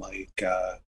everything, like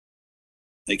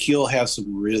he'll have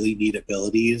some really neat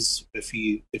abilities if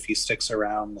he sticks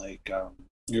around. Like,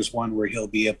 there's one where he'll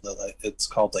be able to, it's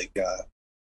called like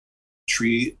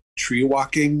tree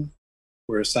walking,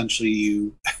 where essentially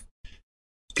you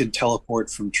can teleport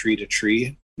from tree to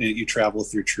tree. you travel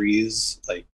through trees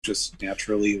like just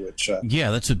naturally, which yeah,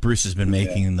 that's what Bruce has been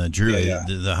making the druid, Yeah.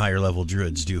 the higher level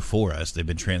druids do for us. They've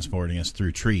been transporting us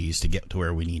through trees to get to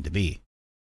where we need to be.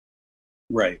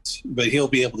 right. But he'll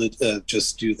be able to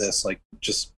just do this like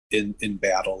just in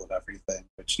battle and everything,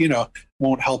 which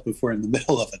won't help if we're in the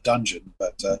middle of a dungeon.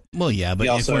 But well, yeah, but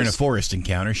if we're in a has, forest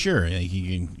encounter, sure,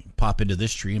 you can pop into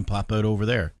this tree and pop out over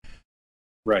there.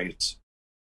 right.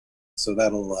 So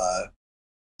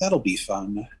that'll be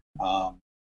fun. But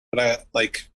I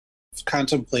like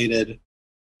contemplated,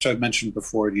 which I've mentioned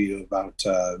before to you about.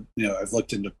 I've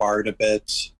looked into Bard a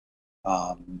bit.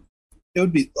 It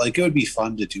would be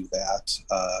fun to do that.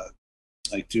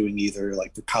 Like doing either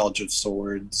like the College of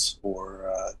Swords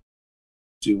or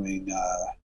doing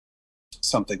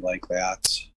something like that,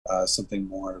 something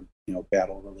more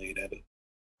battle related.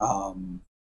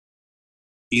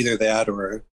 Either that,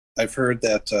 or I've heard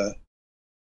that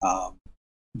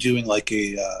doing like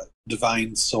a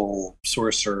divine soul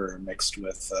sorcerer mixed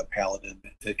with paladin,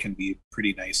 it can be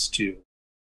pretty nice too.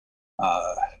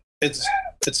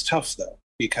 It's tough though,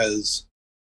 because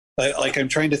like I'm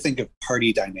trying to think of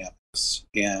party dynamics,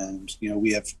 and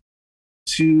we have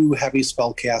two heavy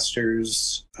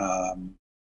spellcasters,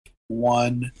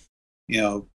 one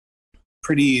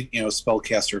pretty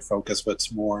spellcaster focused, but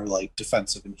it's more like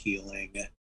defensive and healing,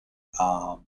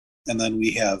 and then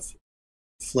we have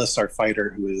Fliss, our fighter,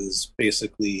 who is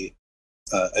basically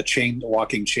a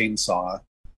walking chainsaw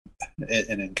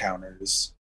in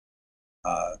encounters.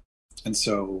 And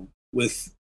so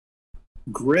with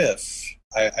Griff,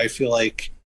 I feel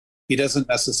like he doesn't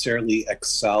necessarily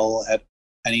excel at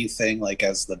anything like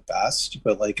as the best,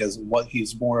 but like as what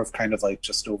he's more of kind of like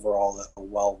just overall a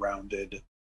well-rounded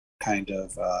kind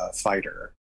of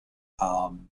fighter.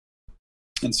 And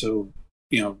so,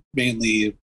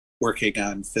 mainly working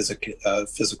on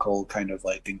physical kind of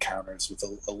like encounters with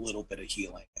a little bit of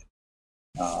healing.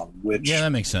 Which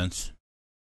that makes sense.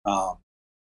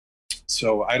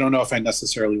 So I don't know if I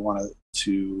necessarily want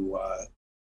to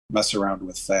mess around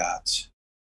with that.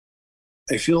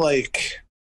 I feel like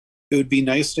it would be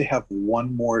nice to have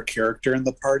one more character in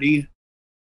the party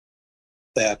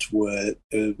that would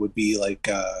be like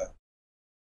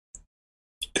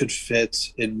could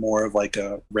fit in more of like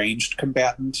a ranged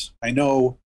combatant. I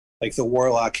know like the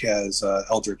Warlock has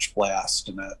Eldritch Blast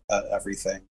and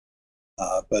everything,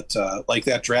 but like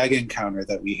that dragon counter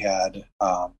that we had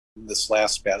this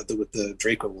last battle with the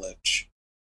Draco Lich,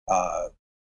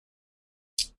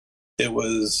 it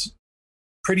was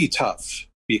pretty tough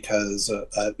because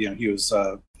he was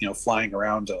flying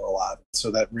around a lot,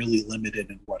 so that really limited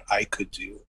in what I could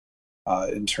do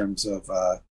in terms of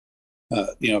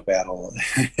battle.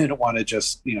 I didn't want to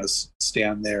just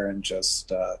stand there and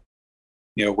just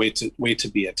wait to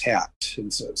be attacked,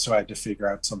 and so I had to figure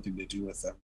out something to do with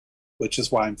them, which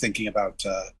is why I'm thinking about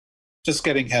just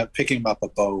picking him up a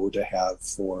bow to have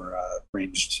for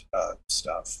ranged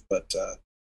stuff. But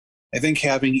I think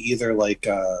having either like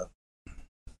a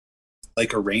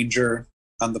ranger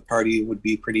on the party would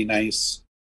be pretty nice,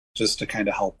 just to kind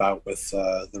of help out with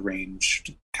the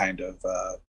ranged kind of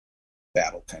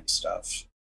battle kind of stuff.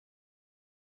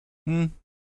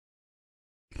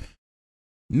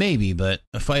 Maybe, but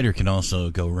a fighter can also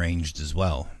go ranged as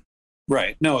well.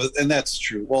 Right. No, and that's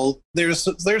true. Well, there's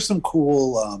some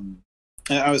cool.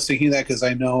 I was thinking that because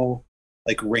I know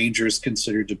like Ranger's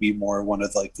considered to be more one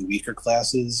of like the weaker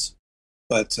classes,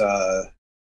 but I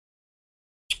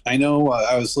know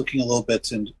I was looking a little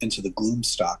bit into the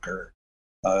Gloomstalker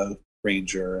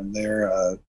Ranger, and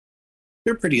they're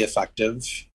pretty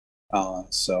effective.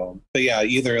 But yeah,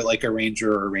 either like a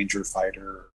ranger or a ranger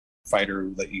fighter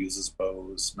that uses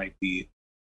bows might be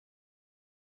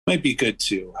good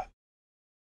too.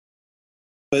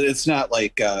 But it's not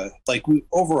like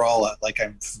overall, like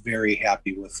I'm very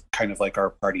happy with kind of like our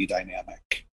party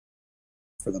dynamic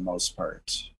for the most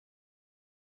part.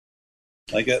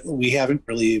 Like we haven't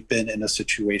really been in a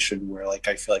situation where like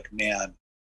I feel like, man,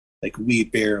 like we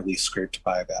barely scraped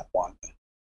by that one.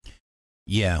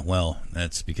 Yeah, well,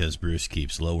 that's because Bruce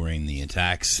keeps lowering the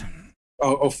attacks.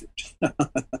 Oh.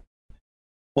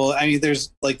 Well, I mean, there's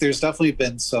definitely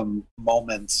been some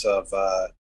moments of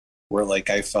where like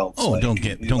I felt. Oh, like, don't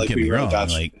get me wrong.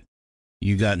 Like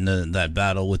you got into that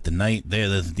battle with the knight there,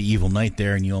 the evil knight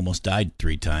there, and you almost died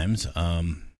 3 times.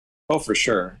 Oh, for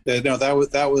sure. No,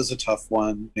 that was a tough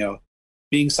one.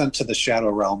 Being sent to the Shadow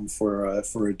Realm for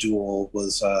a duel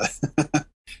was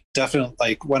definitely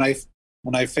like when I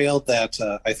failed that.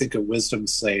 I think a wisdom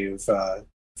save for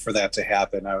that to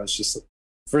happen. I was just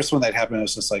first when that happened. I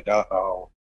was just like,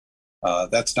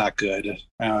 that's not good.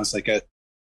 And I was like,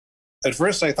 at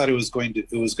first I thought it was going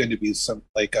to be some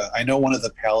like I know one of the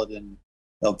paladin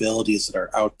abilities that are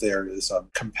out there is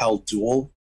compelled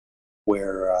duel,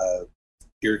 where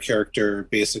your character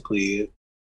basically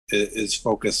is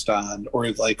focused on, or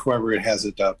like whoever has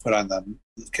it put on them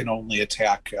can only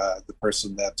attack the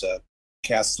person that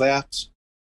casts that.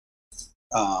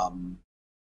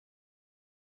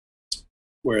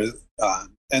 Where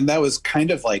and that was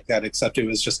kind of like that, except it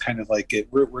was just kind of like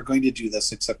we're going to do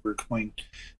this, except we're going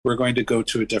to go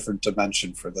to a different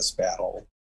dimension for this battle.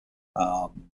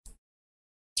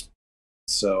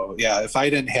 So yeah, if I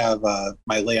didn't have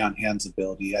my lay on hands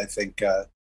ability, I think I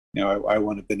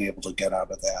wouldn't have been able to get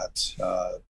out of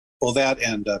that. Well, that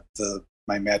and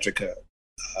my magic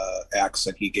axe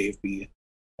that he gave me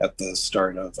at the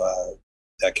start of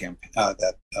that campaign,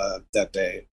 that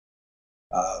day,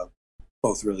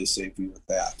 both really saved me with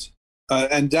that.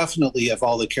 And definitely, of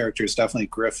all the characters, definitely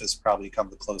Griff has probably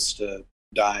come the close to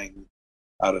dying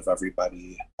out of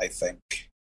everybody, I think.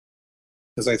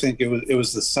 Because I think it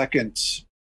was the second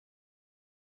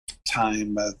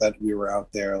time that we were out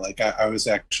there. Like I was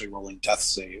actually rolling death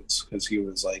saves because he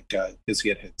was like because he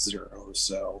had hit 0.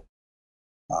 So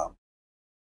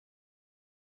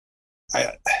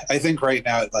I think right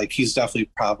now, like he's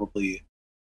definitely probably,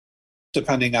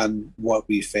 depending on what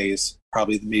we face,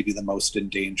 probably maybe the most in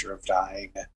danger of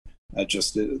dying,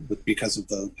 just because of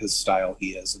his style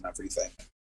he is and everything.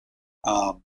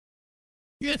 Yeah,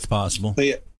 it's possible.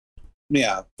 But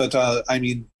but I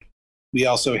mean, we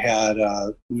also had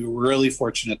we were really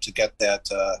fortunate to get that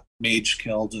mage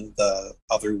killed the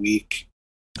other week.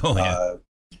 Oh yeah.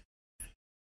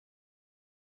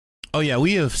 Oh yeah,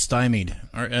 we have stymied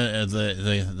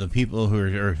the people who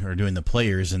are doing the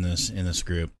players in this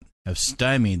group have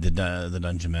stymied the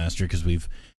dungeon master because we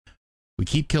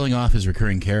keep killing off his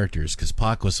recurring characters because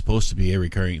Pac was supposed to be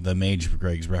the mage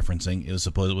Greg's referencing it was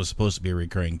supposed to be a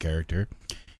recurring character,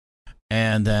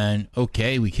 and then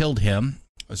we killed him,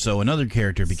 so another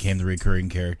character became the recurring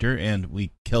character, and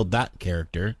we killed that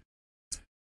character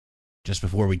just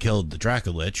before we killed the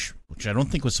Dracolich, which I don't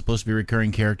think was supposed to be a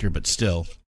recurring character, but still.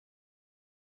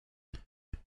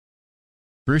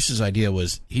 Bruce's idea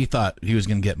was he thought he was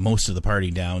going to get most of the party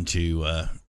down to,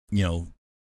 he thought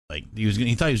he was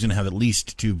going to have at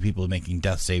least 2 people making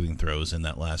death saving throws in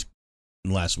that last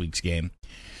week's game.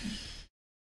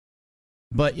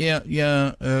 But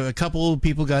a couple of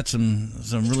people got some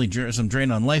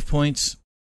drain on life points,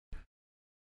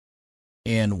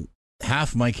 and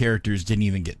half my characters didn't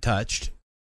even get touched,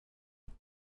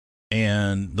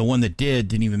 and the one that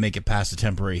didn't even make it past the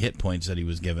temporary hit points that he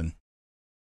was given.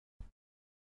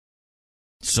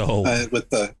 So with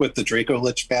the Draco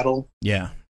Lich battle, yeah,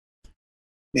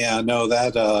 no,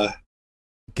 that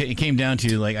it came down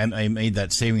to like I made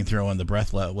that saving throw on the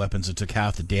breath weapons. It took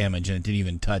half the damage, and it didn't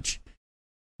even cut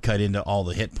into all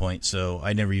the hit points. So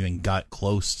I never even got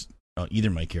close. Either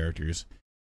of my characters,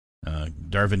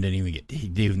 Darvin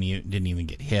didn't even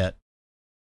get hit.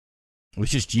 It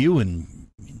was just you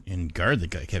and Guard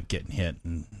that kept getting hit,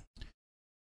 and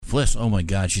Fliss. Oh my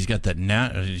God, she's got that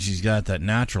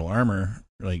natural armor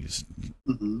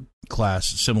class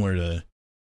similar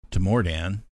to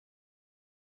Mordan,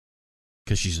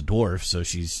 because she's a dwarf, so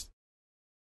she's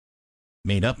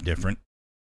made up different.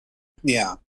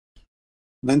 Yeah.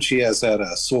 And then she has that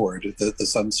sword, the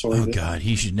sun sword. Oh God,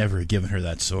 he should never have given her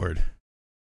that sword.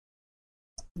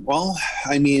 Well,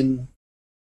 I mean,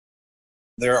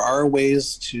 there are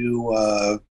ways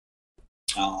to.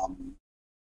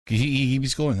 He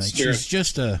was going like she's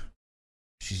just a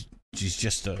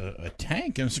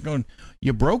tank, and it's going.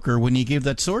 You broke her when you gave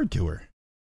that sword to her.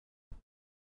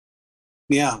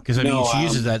 Yeah, because she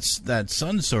uses that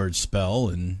sun sword spell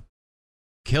and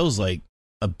kills like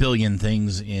a billion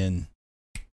things in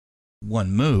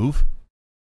one move.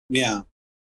 Yeah,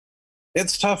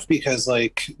 it's tough because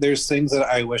like there's things that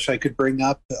I wish I could bring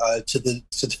up to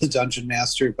the dungeon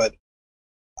master, but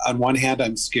on one hand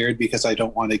I'm scared because I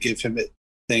don't want to give him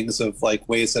things of like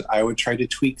ways that I would try to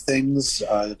tweak things.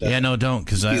 Don't,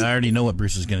 because I already know what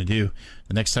Bruce is going to do.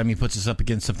 The next time he puts us up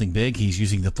against something big, he's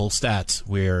using the full stats.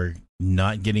 We're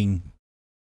not getting.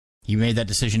 He made that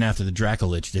decision after the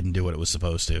Dracolich didn't do what it was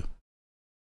supposed to.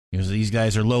 Because these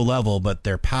guys are low level, but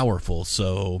they're powerful,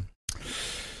 so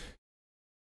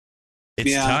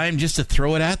it's time just to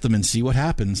throw it at them and see what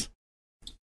happens.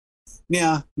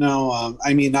 Yeah, no,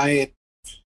 I mean, I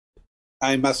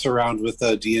mess around with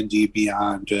D&D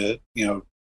Beyond,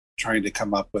 trying to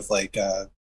come up with like a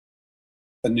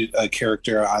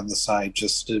character on the side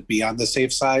just to be on the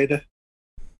safe side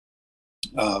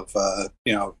of,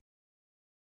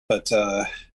 but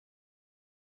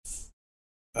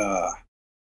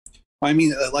I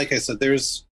mean, like I said,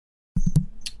 there's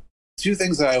two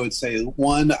things that I would say.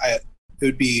 One, I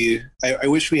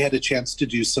wish we had a chance to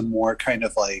do some more kind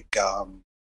of like,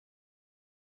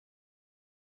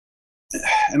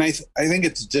 and I think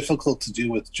it's difficult to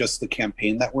do with just the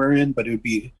campaign that we're in, but it would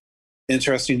be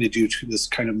interesting to do this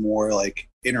kind of more like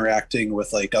interacting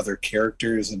with like other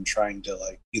characters and trying to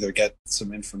like either get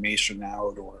some information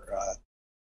out or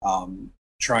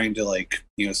trying to like,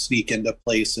 you know, sneak into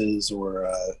places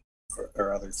or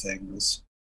other things.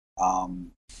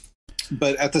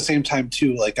 But at the same time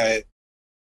too, like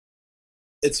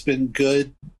it's been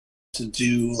good to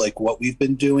do like what we've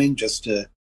been doing just to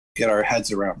get our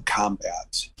heads around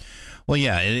combat. Well,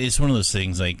 yeah, it's one of those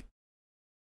things like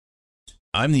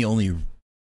I'm the only,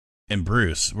 and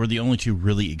Bruce, we're the only two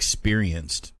really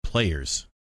experienced players.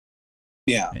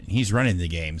 Yeah. And he's running the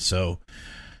game, so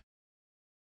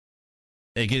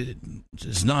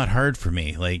it's not hard for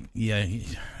me. Like, yeah,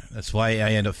 that's why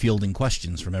I end up fielding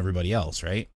questions from everybody else,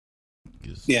 right?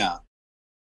 Yeah.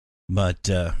 But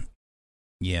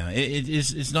yeah,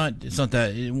 it's not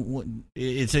that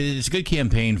it's a good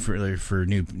campaign for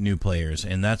new players,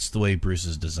 and that's the way Bruce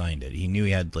has designed it. He knew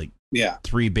he had like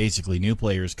 3 basically new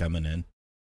players coming in,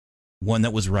 one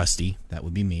that was rusty, that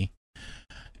would be me,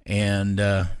 and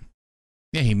yeah,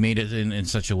 he made it in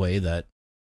such a way that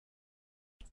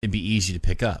it'd be easy to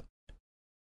pick up.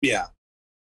 Yeah.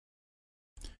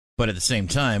 But at the same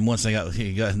time, once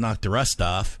he got knocked the rust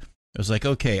off, it was like,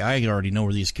 okay, I already know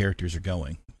where these characters are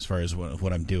going as far as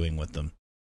what I'm doing with them.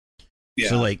 Yeah.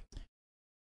 So like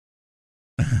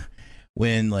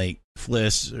when like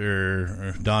Fliss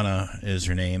or Donna is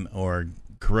her name, or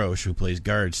Karosh, who plays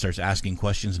guard, starts asking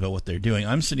questions about what they're doing,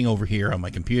 I'm sitting over here on my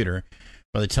computer.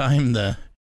 By the time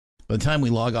we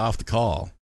log off the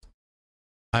call,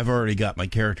 I've already got my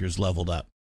characters leveled up.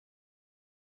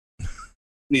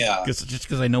 Yeah. Just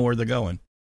because I know where they're going.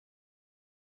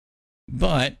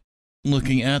 But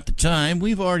looking at the time,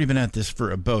 we've already been at this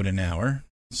for about an hour,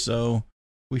 so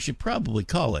we should probably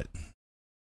call it.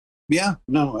 Yeah,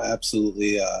 no,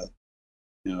 absolutely. You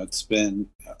know, it's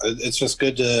just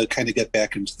good to kind of get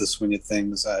back into the swing of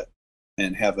things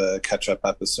and have a catch-up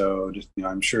episode. You know,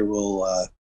 I'm sure we'll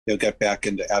get back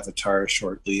into Avatar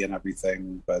shortly and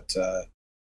everything, but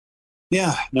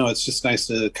yeah, no, it's just nice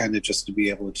to kind of just to be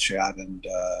able to chat and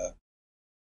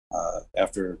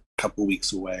after a couple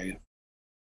weeks away.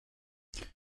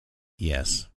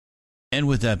 Yes. And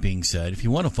with that being said, if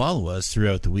you want to follow us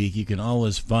throughout the week, you can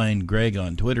always find Greg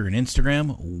on Twitter and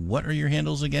Instagram. What are your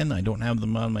handles again? I don't have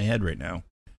them on my head right now.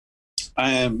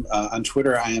 I am on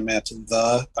Twitter. I am at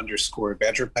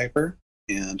 _BadgerPiper,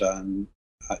 and on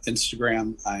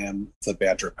Instagram, I am the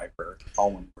Badger Piper,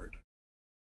 all one word.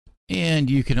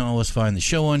 And you can always find the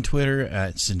show on Twitter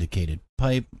at Syndicated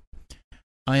Pipe.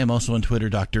 I am also on Twitter,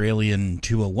 Dr. Alien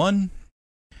 201.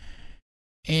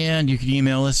 And you can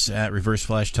email us at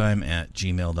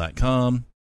reverseflashtime@gmail.com.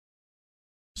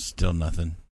 Still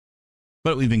nothing.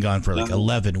 But we've been gone for like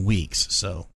 11 weeks,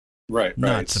 so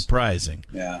not surprising.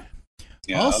 Yeah.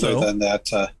 Also,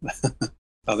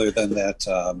 other than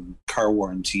that car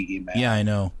warranty email. Yeah, I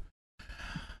know.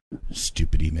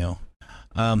 Stupid email.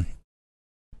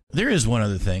 There is one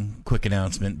other thing, quick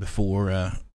announcement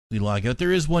before we log out.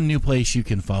 There is one new place you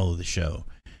can follow the show.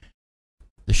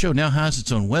 The show now has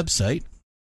its own website.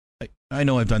 I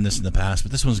know I've done this in the past,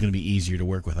 but this one's going to be easier to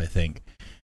work with, I think.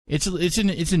 It's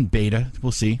in beta.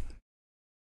 We'll see.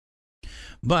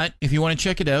 But if you want to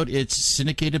check it out, it's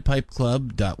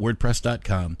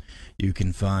syndicatedpipeclub.wordpress.com. You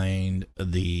can find a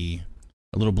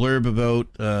little blurb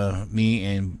about me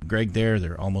and Greg there.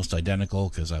 They're almost identical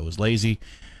because I was lazy.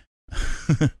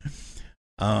 You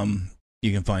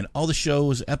can find all the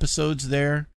show's episodes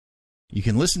there. You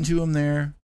can listen to them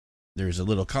there. There's a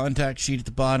little contact sheet at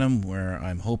the bottom where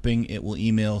I'm hoping it will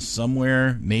email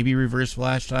somewhere, maybe Reverse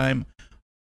Flash Time.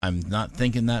 I'm not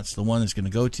thinking that's the one that's going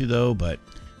to go to, though, but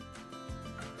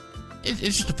it's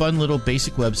just a fun little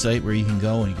basic website where you can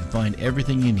go and you can find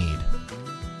everything you need.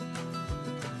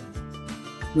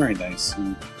 Very nice.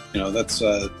 And, that's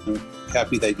I'm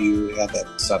happy that you had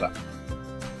that set up.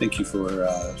 Thank you for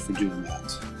doing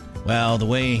that. Well, the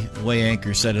way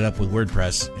Anchor set it up with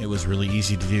WordPress, it was really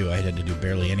easy to do. I had to do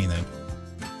barely anything.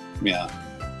 Yeah.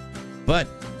 But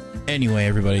anyway,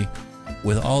 everybody,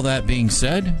 with all that being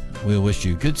said, we wish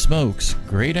you good smokes,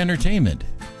 great entertainment,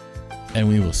 and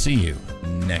we will see you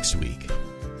next week.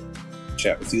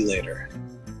 Chat with you later.